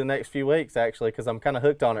listen to the next few weeks, actually, because I'm kind of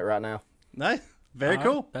hooked on it right now. Nice, very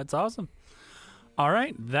cool. That's awesome. All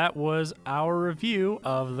right, that was our review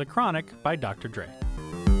of The Chronic by Dr. Dre.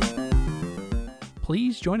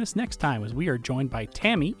 Please join us next time as we are joined by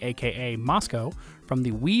Tammy, aka Moscow, from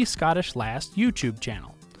the We Scottish Last YouTube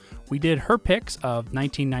channel. We did her picks of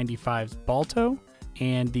 1995's Balto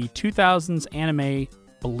and the 2000s anime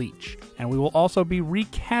Bleach, and we will also be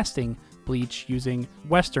recasting Bleach using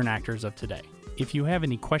Western actors of today. If you have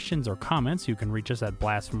any questions or comments, you can reach us at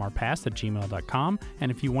blastfromourpast@gmail.com. And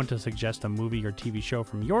if you want to suggest a movie or TV show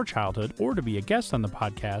from your childhood or to be a guest on the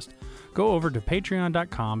podcast, go over to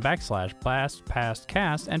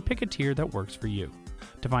patreon.com/blastpastcast and pick a tier that works for you.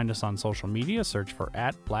 To find us on social media, search for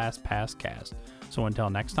 @blastpastcast. So until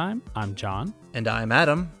next time, I'm John. And I'm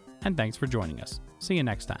Adam. And thanks for joining us. See you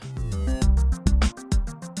next time.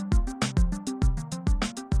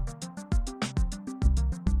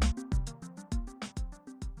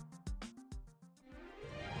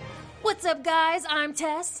 What's up, guys? I'm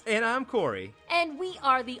Tess. And I'm Corey. And we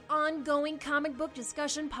are the ongoing comic book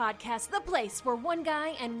discussion podcast, the place where one guy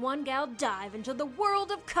and one gal dive into the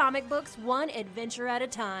world of comic books one adventure at a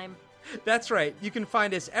time. That's right. You can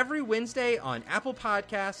find us every Wednesday on Apple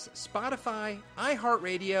Podcasts, Spotify,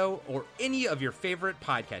 iHeartRadio, or any of your favorite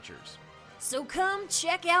podcatchers. So come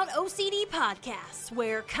check out OCD Podcasts,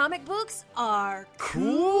 where comic books are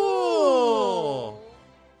cool.